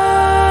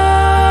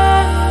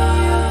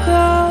you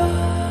go,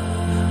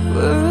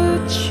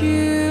 would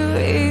you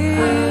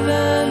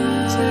even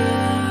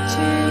turn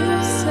to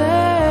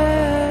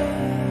say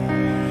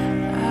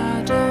I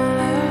don't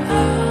love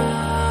you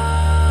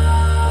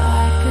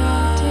like I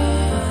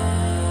did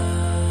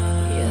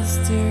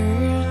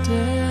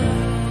yesterday?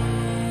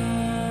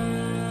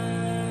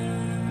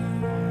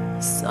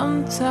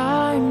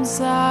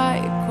 Sometimes I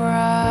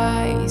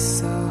cry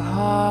so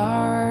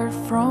hard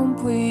from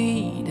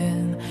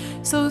bleeding,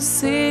 so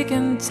sick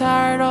and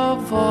tired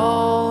of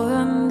all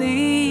the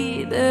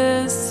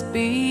needless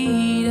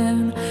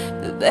beating.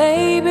 But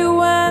baby,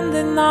 when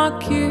they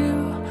knock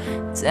you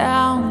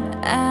down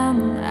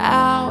and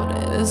out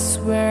is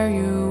where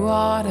you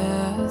ought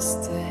to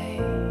stay.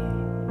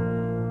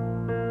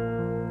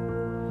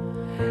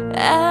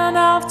 And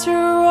after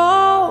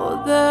all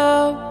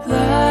the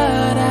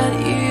blood that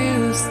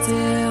you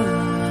still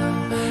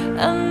love,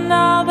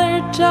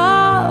 another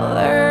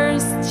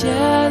dollar's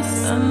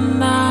just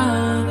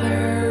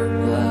another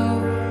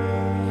blow.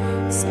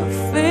 So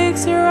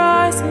fix your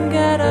eyes and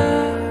get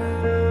up.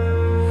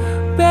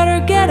 Better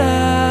get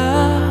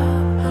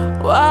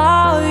up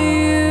while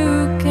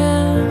you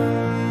can.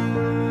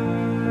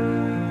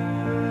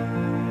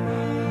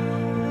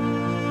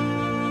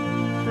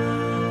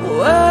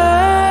 When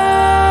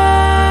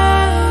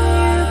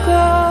you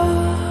go,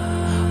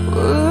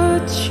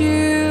 would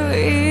you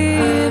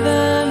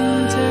even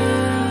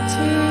turn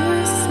to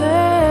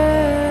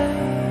say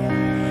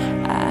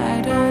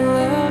I don't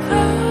love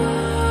you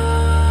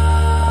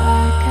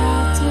like I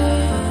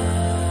did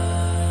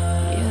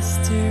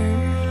yesterday?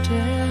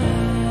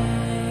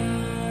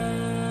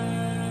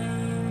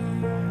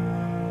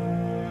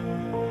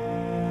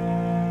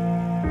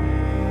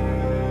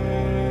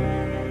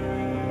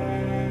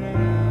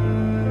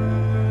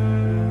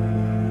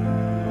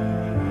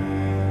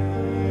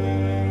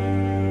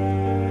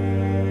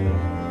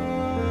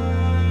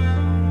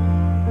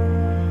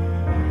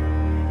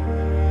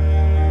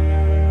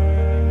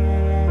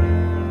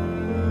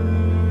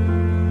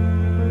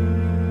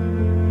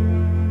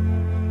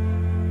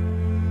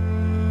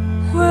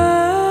 When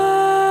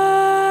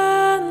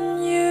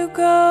you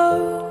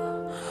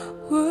go,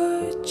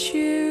 would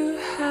you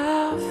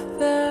have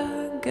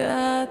the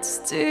guts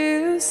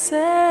to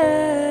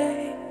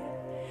say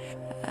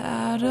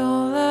I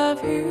don't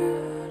love you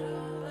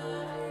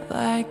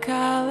like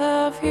I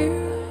love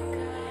you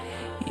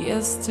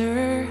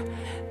yesterday?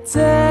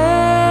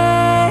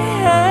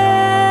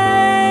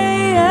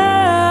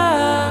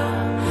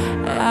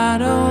 I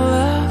don't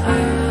love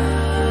you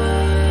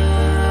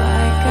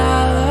like I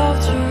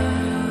loved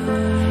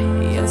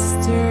you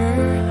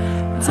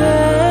yesterday.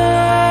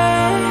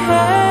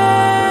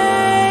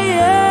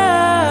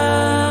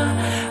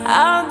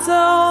 I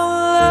don't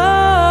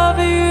love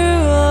you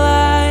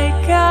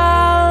like I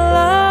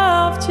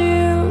loved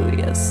you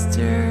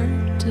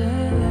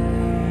yesterday.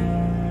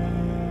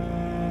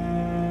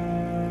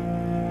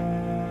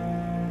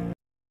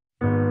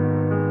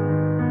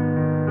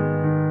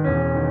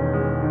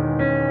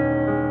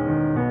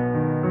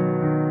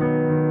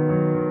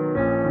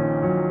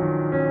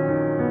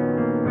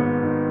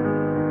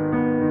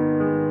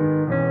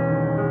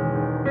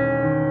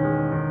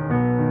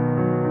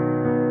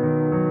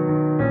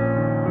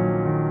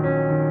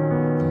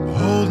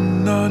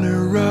 Holding on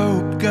a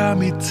rope got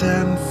me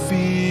 10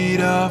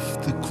 feet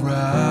off the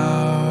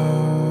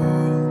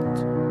ground.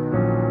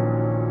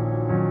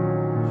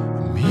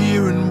 I'm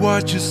hearing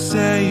what you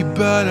say,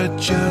 but I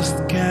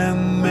just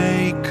can't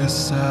make a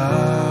sound.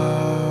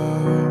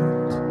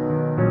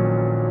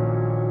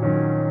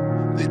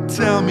 They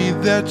tell me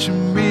that you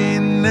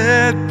mean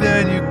it,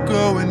 then you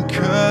go and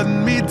cut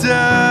me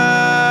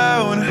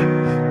down.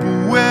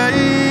 But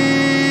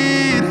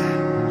wait,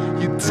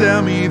 you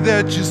tell me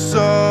that you're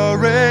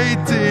sorry,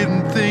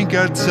 didn't think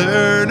I'd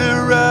turn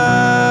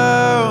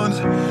around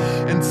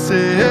and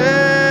say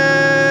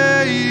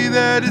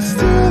that it's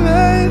too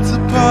late to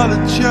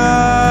apologize.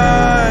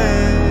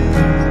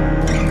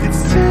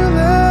 It's too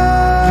late.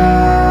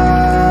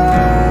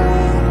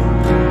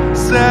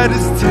 Said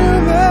it's too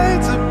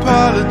late to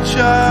apologize.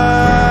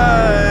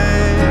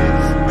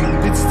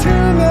 It's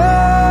too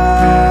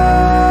late.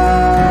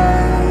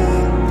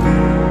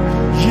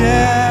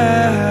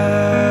 Yeah.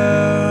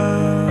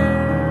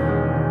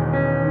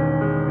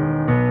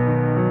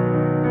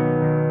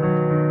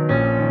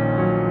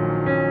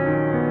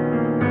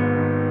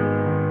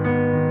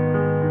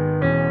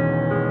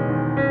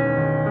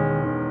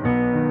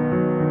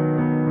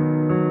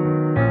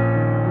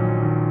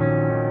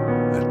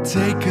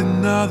 Take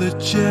another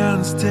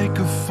chance, take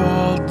a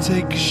fall,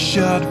 take a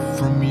shot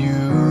from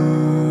you.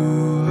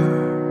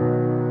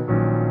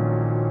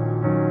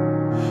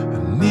 I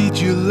need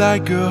you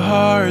like a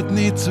heart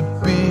needs a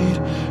beat,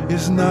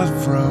 it's not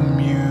from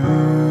you.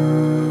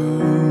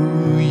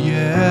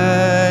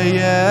 Yeah,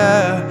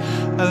 yeah,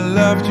 I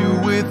loved you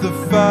with the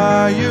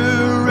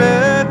fire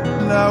red,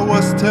 and I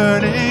was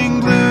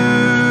turning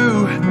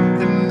blue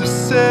in the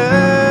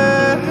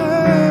sand.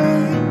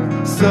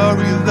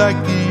 Sorry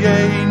like the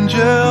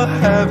angel,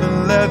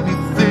 haven't let me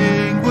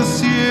think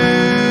was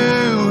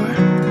you.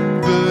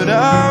 But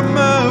I'm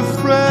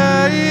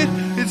afraid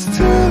it's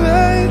too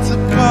late to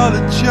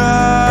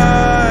apologize.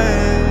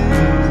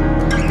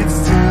 It's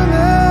too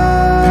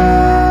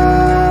late.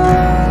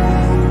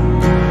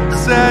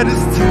 Said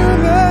it's too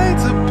late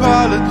to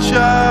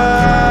apologize.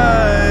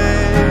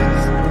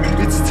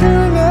 It's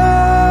too late.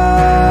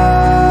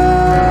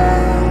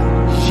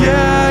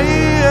 Yeah,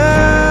 yeah.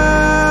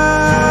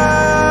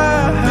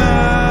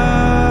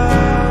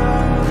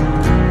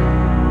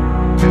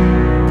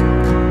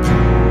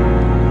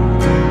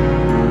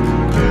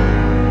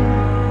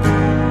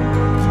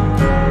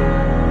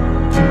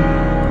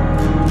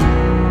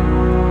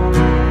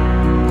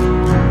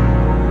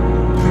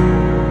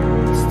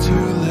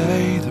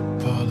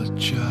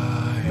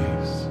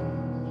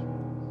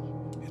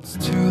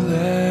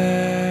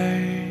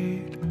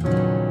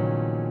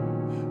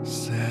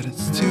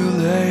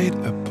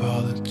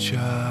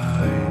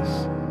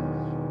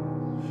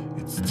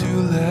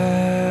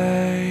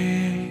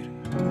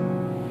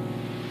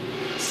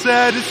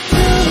 Said it's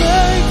too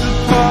late to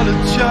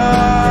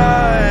apologize.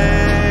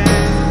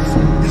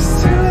 It's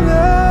too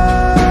late.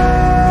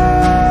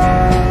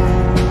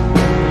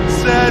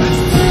 Said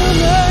it's too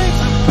late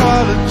to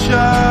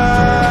apologize.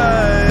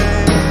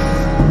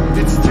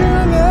 It's too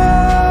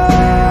late.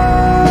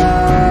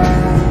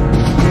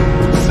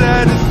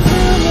 Said it's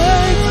too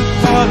late to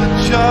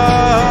apologize.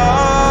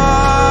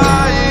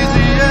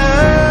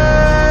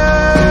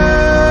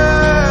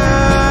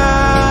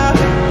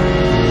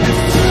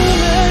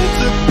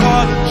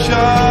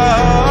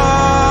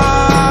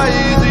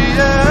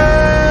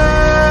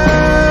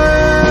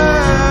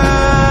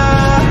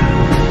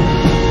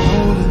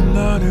 Holding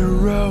on a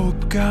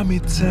rope got me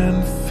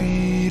 10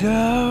 feet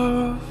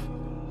off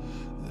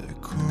the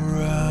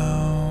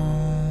ground.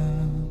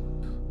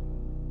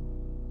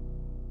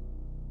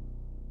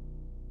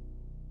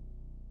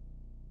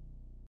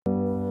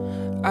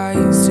 I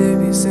used to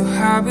be so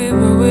happy,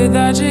 but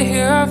without you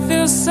here I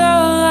feel so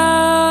low.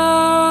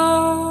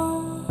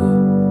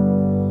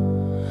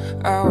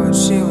 I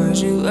watch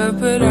you left,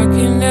 but I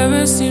can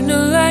never seem to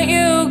let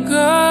you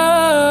go.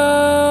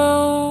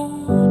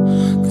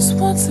 Cause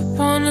once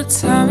upon a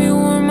time you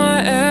were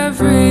my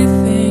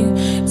everything.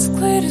 It's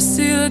clear to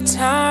see that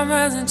time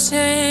hasn't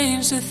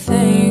changed a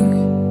thing.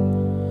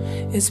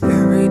 It's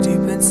buried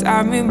deep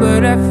inside me,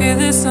 but I feel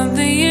there's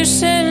something you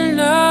should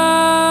know.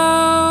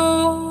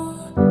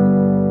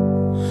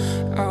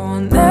 I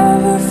will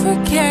never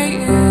forget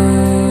you.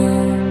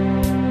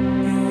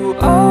 You will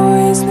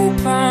always be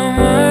by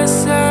my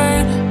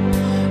side.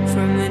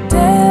 From the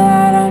day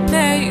that I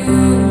met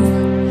you,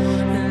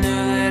 I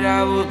know that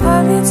I will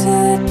love you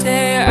till the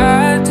day I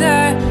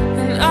die.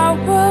 And I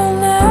will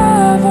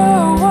never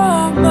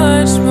want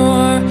much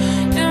more.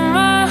 In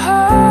my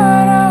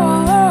heart I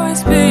will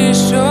always be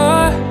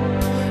sure.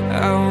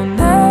 I will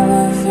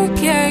never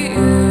forget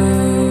you.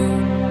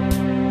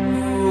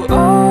 You will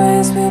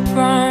always be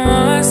by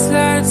my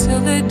side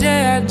till the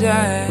day I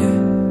die.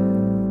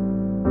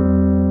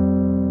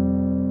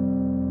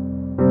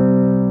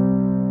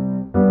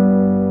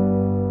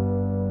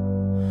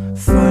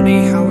 Funny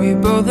how we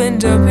both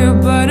end up here,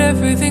 but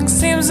everything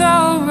seems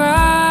alright.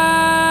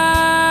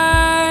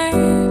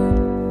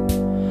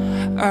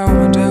 I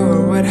wonder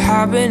what would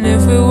happen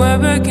if we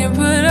went back and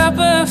put up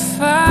a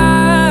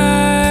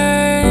fight.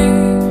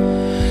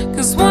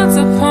 Cause once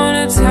upon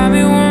a time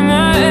you were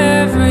my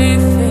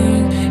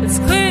everything. It's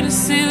clear to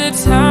see that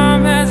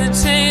time hasn't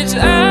changed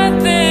a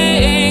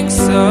thing.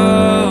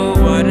 So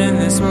what in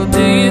this world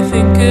do you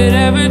think could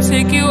ever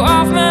take you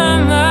off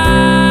my mind?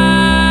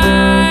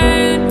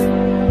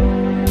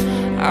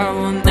 I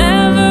will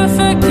never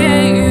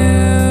forget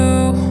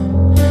you,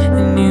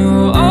 and you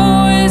will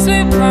always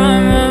be by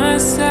my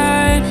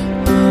side.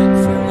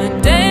 From the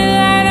day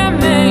that I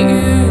met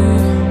you,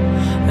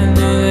 I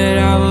know that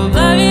I will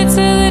love you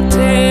till the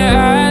day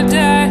I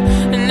die.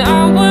 And I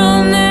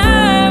will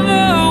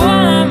never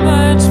want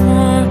much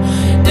more.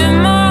 In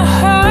my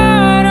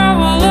heart I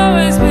will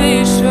always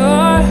be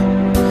sure.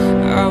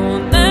 I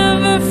will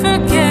never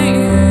forget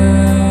you,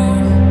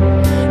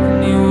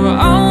 and you will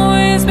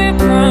always be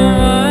by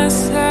my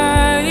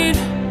side.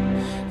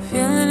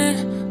 Feeling it,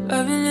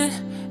 loving it,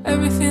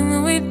 everything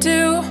that we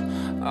do.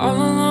 All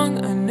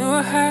along I knew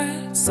I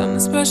had something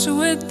special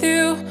with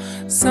you.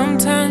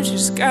 Sometimes you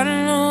just gotta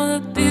know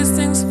that these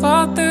things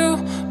fall through.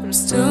 But I'm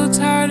still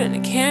tired and I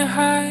can't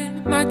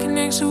hide my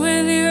connection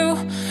with you.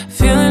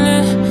 Feeling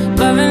it,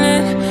 loving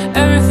it,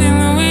 everything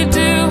that we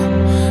do.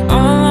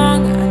 All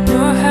along I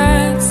knew I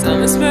had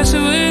something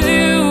special with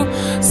you.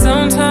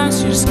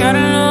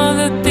 gotta know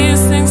that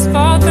these things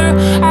fall through.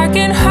 I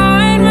can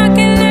hide my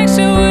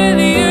connection with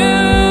you.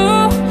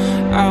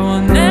 I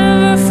will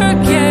never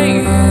forget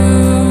you.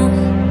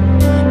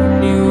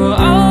 And you will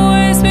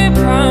always be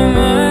by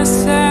my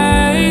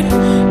side.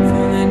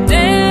 From the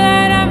day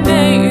that I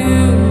met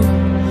you,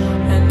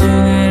 I knew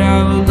that I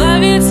would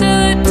love you till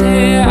the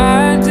day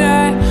I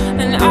die.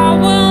 And I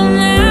will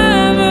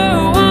never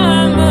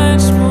want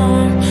much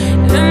more.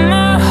 In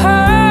my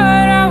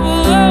heart I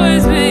will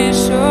always be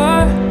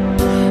sure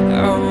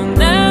I will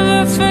never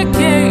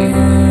forget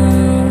you.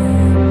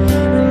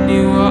 And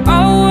you will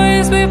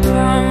always be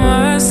by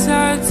my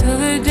side till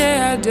the day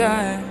I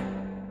die.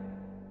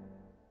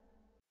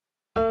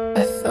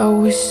 I thought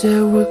we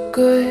said we're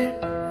good.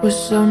 Was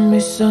I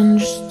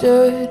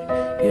misunderstood?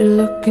 You're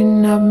looking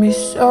at me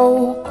so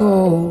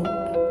cold.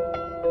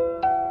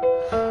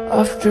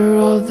 After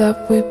all that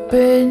we've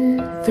been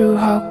through,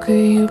 how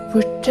could you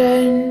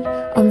pretend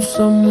I'm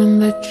someone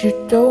that you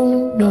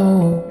don't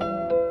know?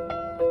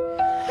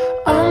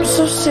 I'm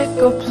so sick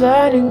of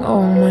planning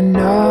all my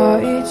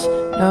nights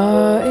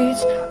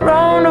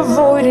round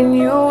avoiding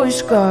you.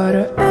 It's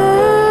gotta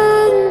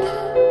end.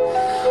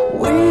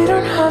 We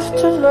don't have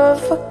to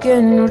love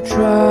again or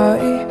try.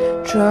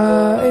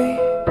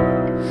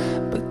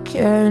 But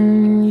can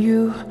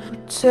you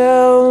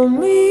tell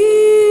me,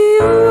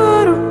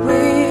 what are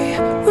we?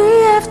 We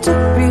have to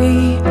be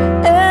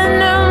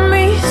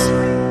enemies.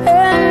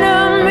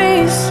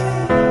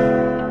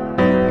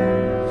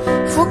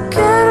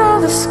 Forget all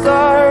the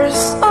scars,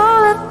 all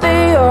that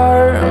they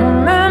are,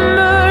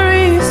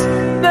 memories.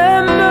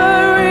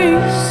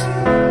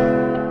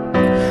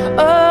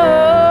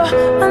 Oh,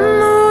 I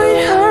know it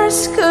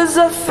hurts 'cause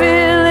I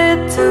feel it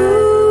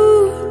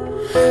too.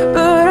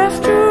 But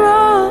after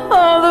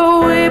all that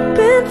we've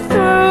been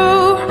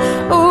through,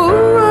 oh,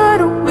 what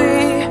are we?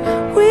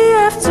 We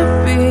have to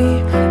be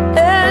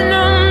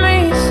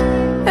enemies.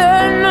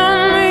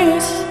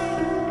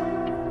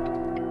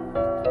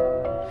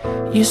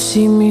 You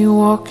see me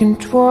walking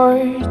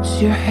towards,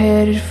 you're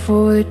headed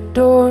for the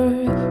door.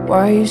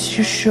 Why is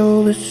your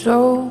shoulder so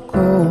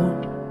cold?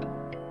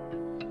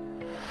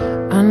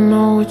 I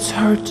know it's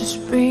hard to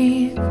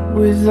speak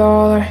with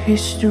all our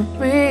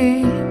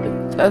history,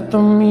 but that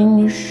don't mean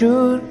you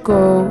should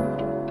go.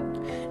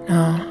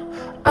 Now,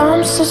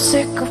 I'm so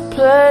sick of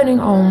planning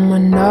all my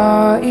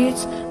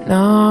nights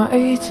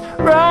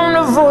round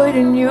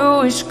avoiding you.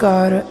 It's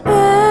gotta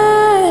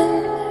end.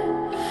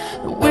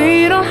 We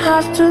don't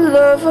have to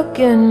love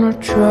again or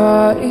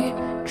try.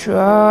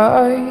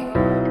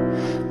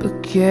 But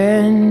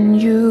can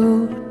you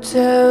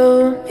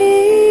tell me,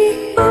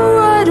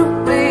 what do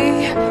we?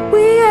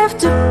 We have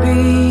to be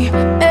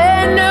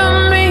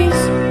enemies.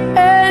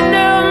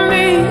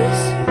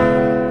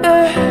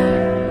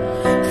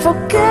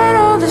 Forget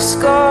all the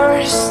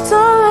scars,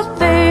 all that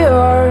they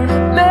are,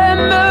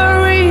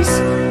 memories.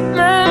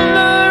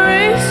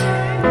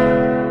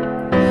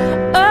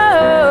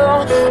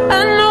 Oh,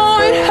 I know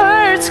it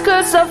hurts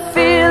 'cause I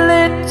feel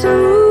it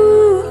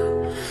too.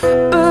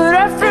 But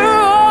after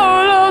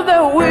all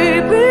that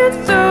we've been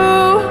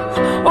through,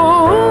 oh,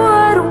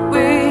 what do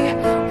we?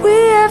 We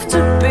have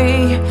to be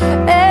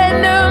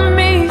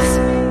enemies.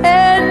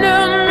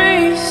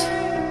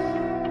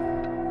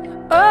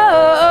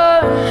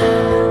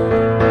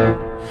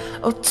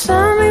 Oh,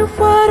 tell me,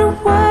 what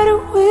do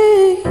we?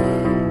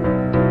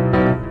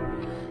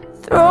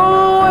 Throw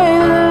away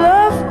the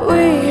love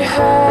we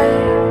had,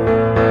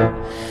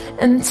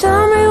 and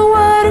tell me,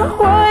 what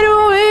do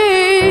we?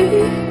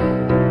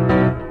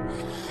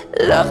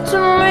 Love to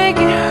make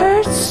it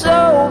hurt so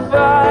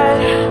bad.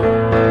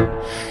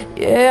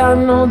 Yeah, I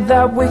know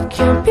that we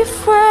can't be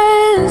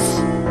friends,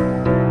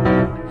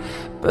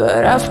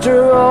 but after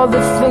all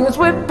the things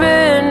we've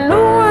been,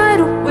 what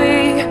do we?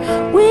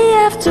 We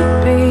have to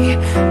be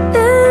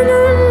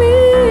enemies.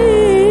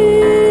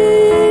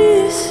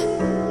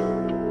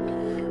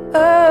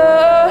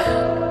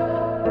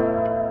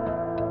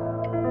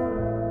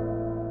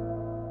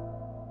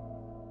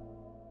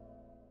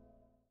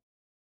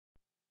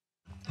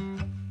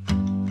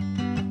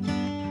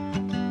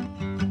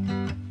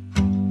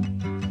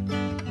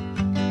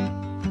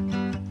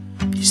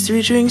 He's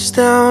 3 drinks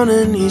down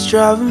and he's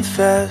driving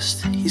fast.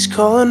 He's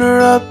calling her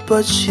up,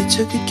 but she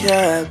took a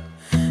cab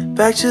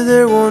back to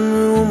their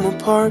one-room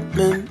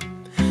apartment,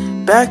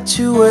 back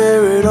to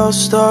where it all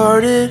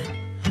started.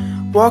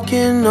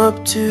 Walking up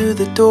to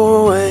the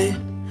doorway,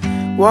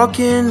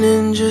 walking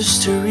in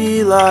just to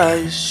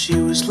realize she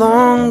was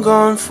long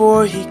gone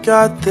before he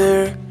got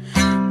there.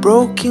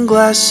 Broken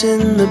glass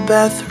in the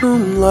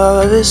bathroom.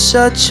 Love is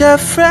such a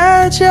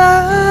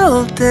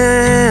fragile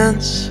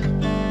dance.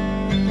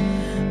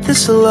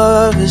 This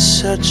love is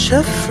such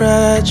a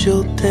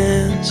fragile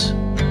dance.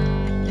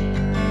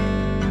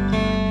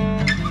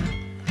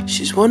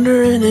 She's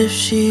wondering if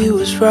she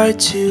was right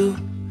to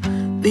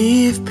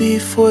leave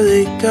before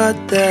they got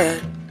that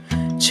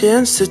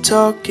chance to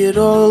talk it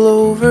all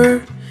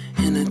over.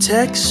 In a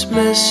text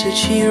message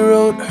he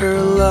wrote her,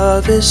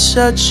 love is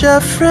such a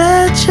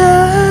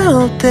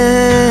fragile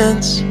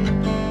dance.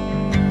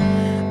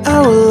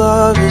 Our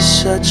love is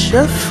is such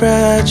a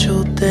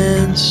fragile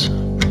dance.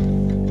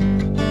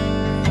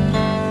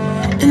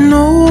 And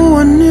no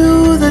one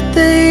knew that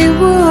they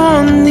were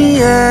on the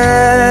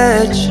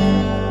edge.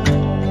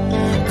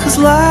 'Cause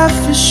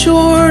life is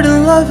short and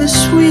love is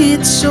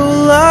sweet, so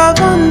love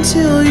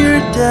until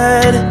you're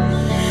dead.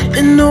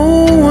 And no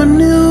one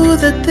knew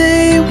that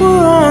they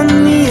were on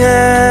the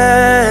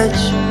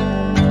edge.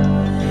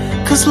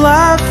 'Cause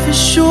life is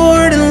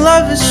short and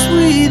love is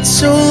sweet,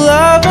 so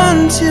love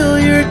until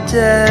you're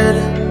dead.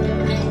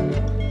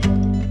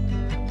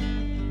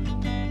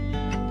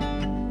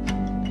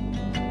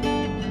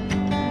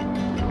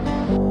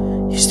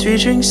 He's 3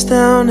 drinks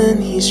down and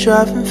he's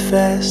driving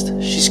fast.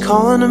 She's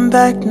calling him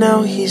back now,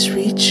 he's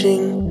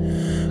reaching.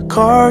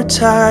 Car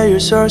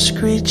tires are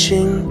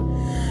screeching,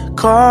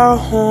 car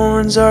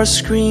horns are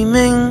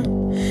screaming.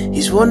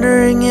 He's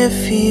wondering if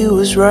he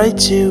was right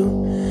to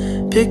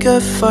pick a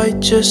fight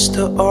just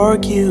to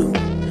argue,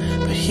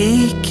 but he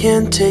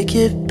can't take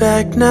it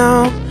back now.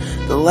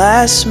 The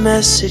last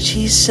message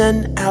he sent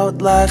out: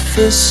 life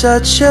is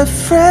such a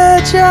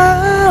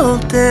fragile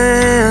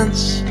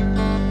dance.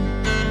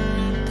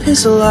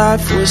 His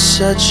life was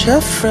such a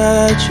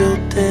fragile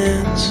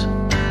dance.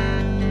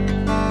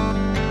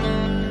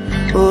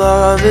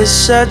 Love is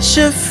such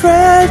a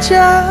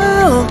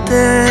fragile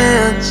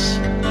dance.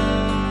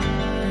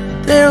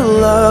 Their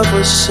love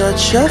was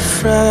such a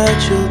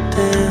fragile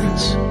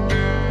dance.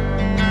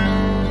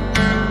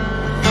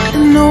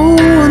 And no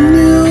one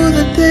knew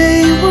that they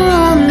were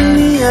on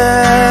the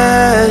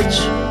edge.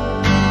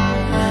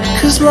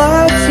 'Cause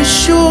life is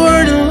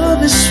short and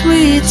love is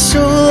sweet,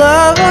 so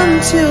love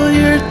until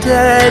you're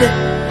dead.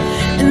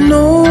 And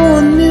no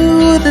one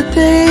knew that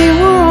they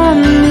were on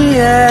the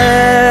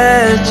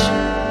edge.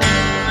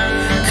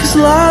 'Cause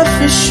life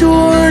is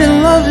short and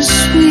love is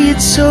sweet,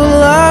 so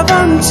love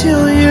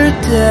until you're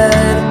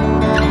dead.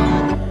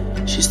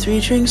 She's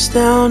 3 drinks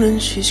down and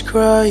she's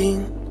crying.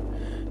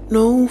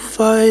 No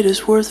fight is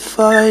worth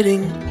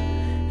fighting,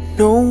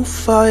 no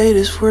fight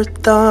is worth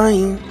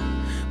dying,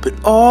 but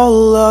all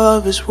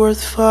love is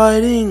worth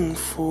fighting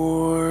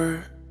for.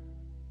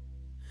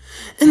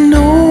 And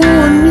no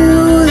one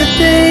knew that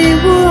they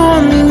were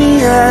on the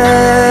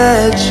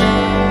edge.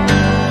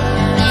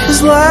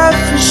 'Cause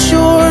life is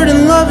short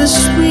and love is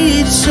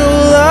sweet, so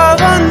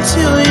love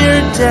until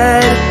you're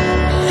dead.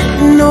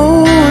 And no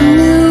one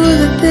knew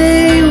that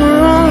they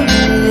were on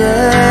the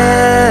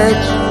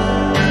edge.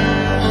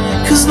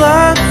 'Cause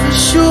life is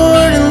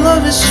short and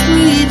love is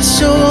sweet,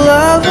 so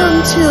love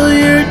until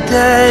you're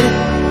dead.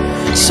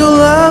 So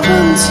love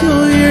until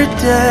you're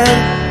dead.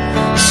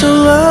 So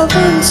love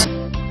until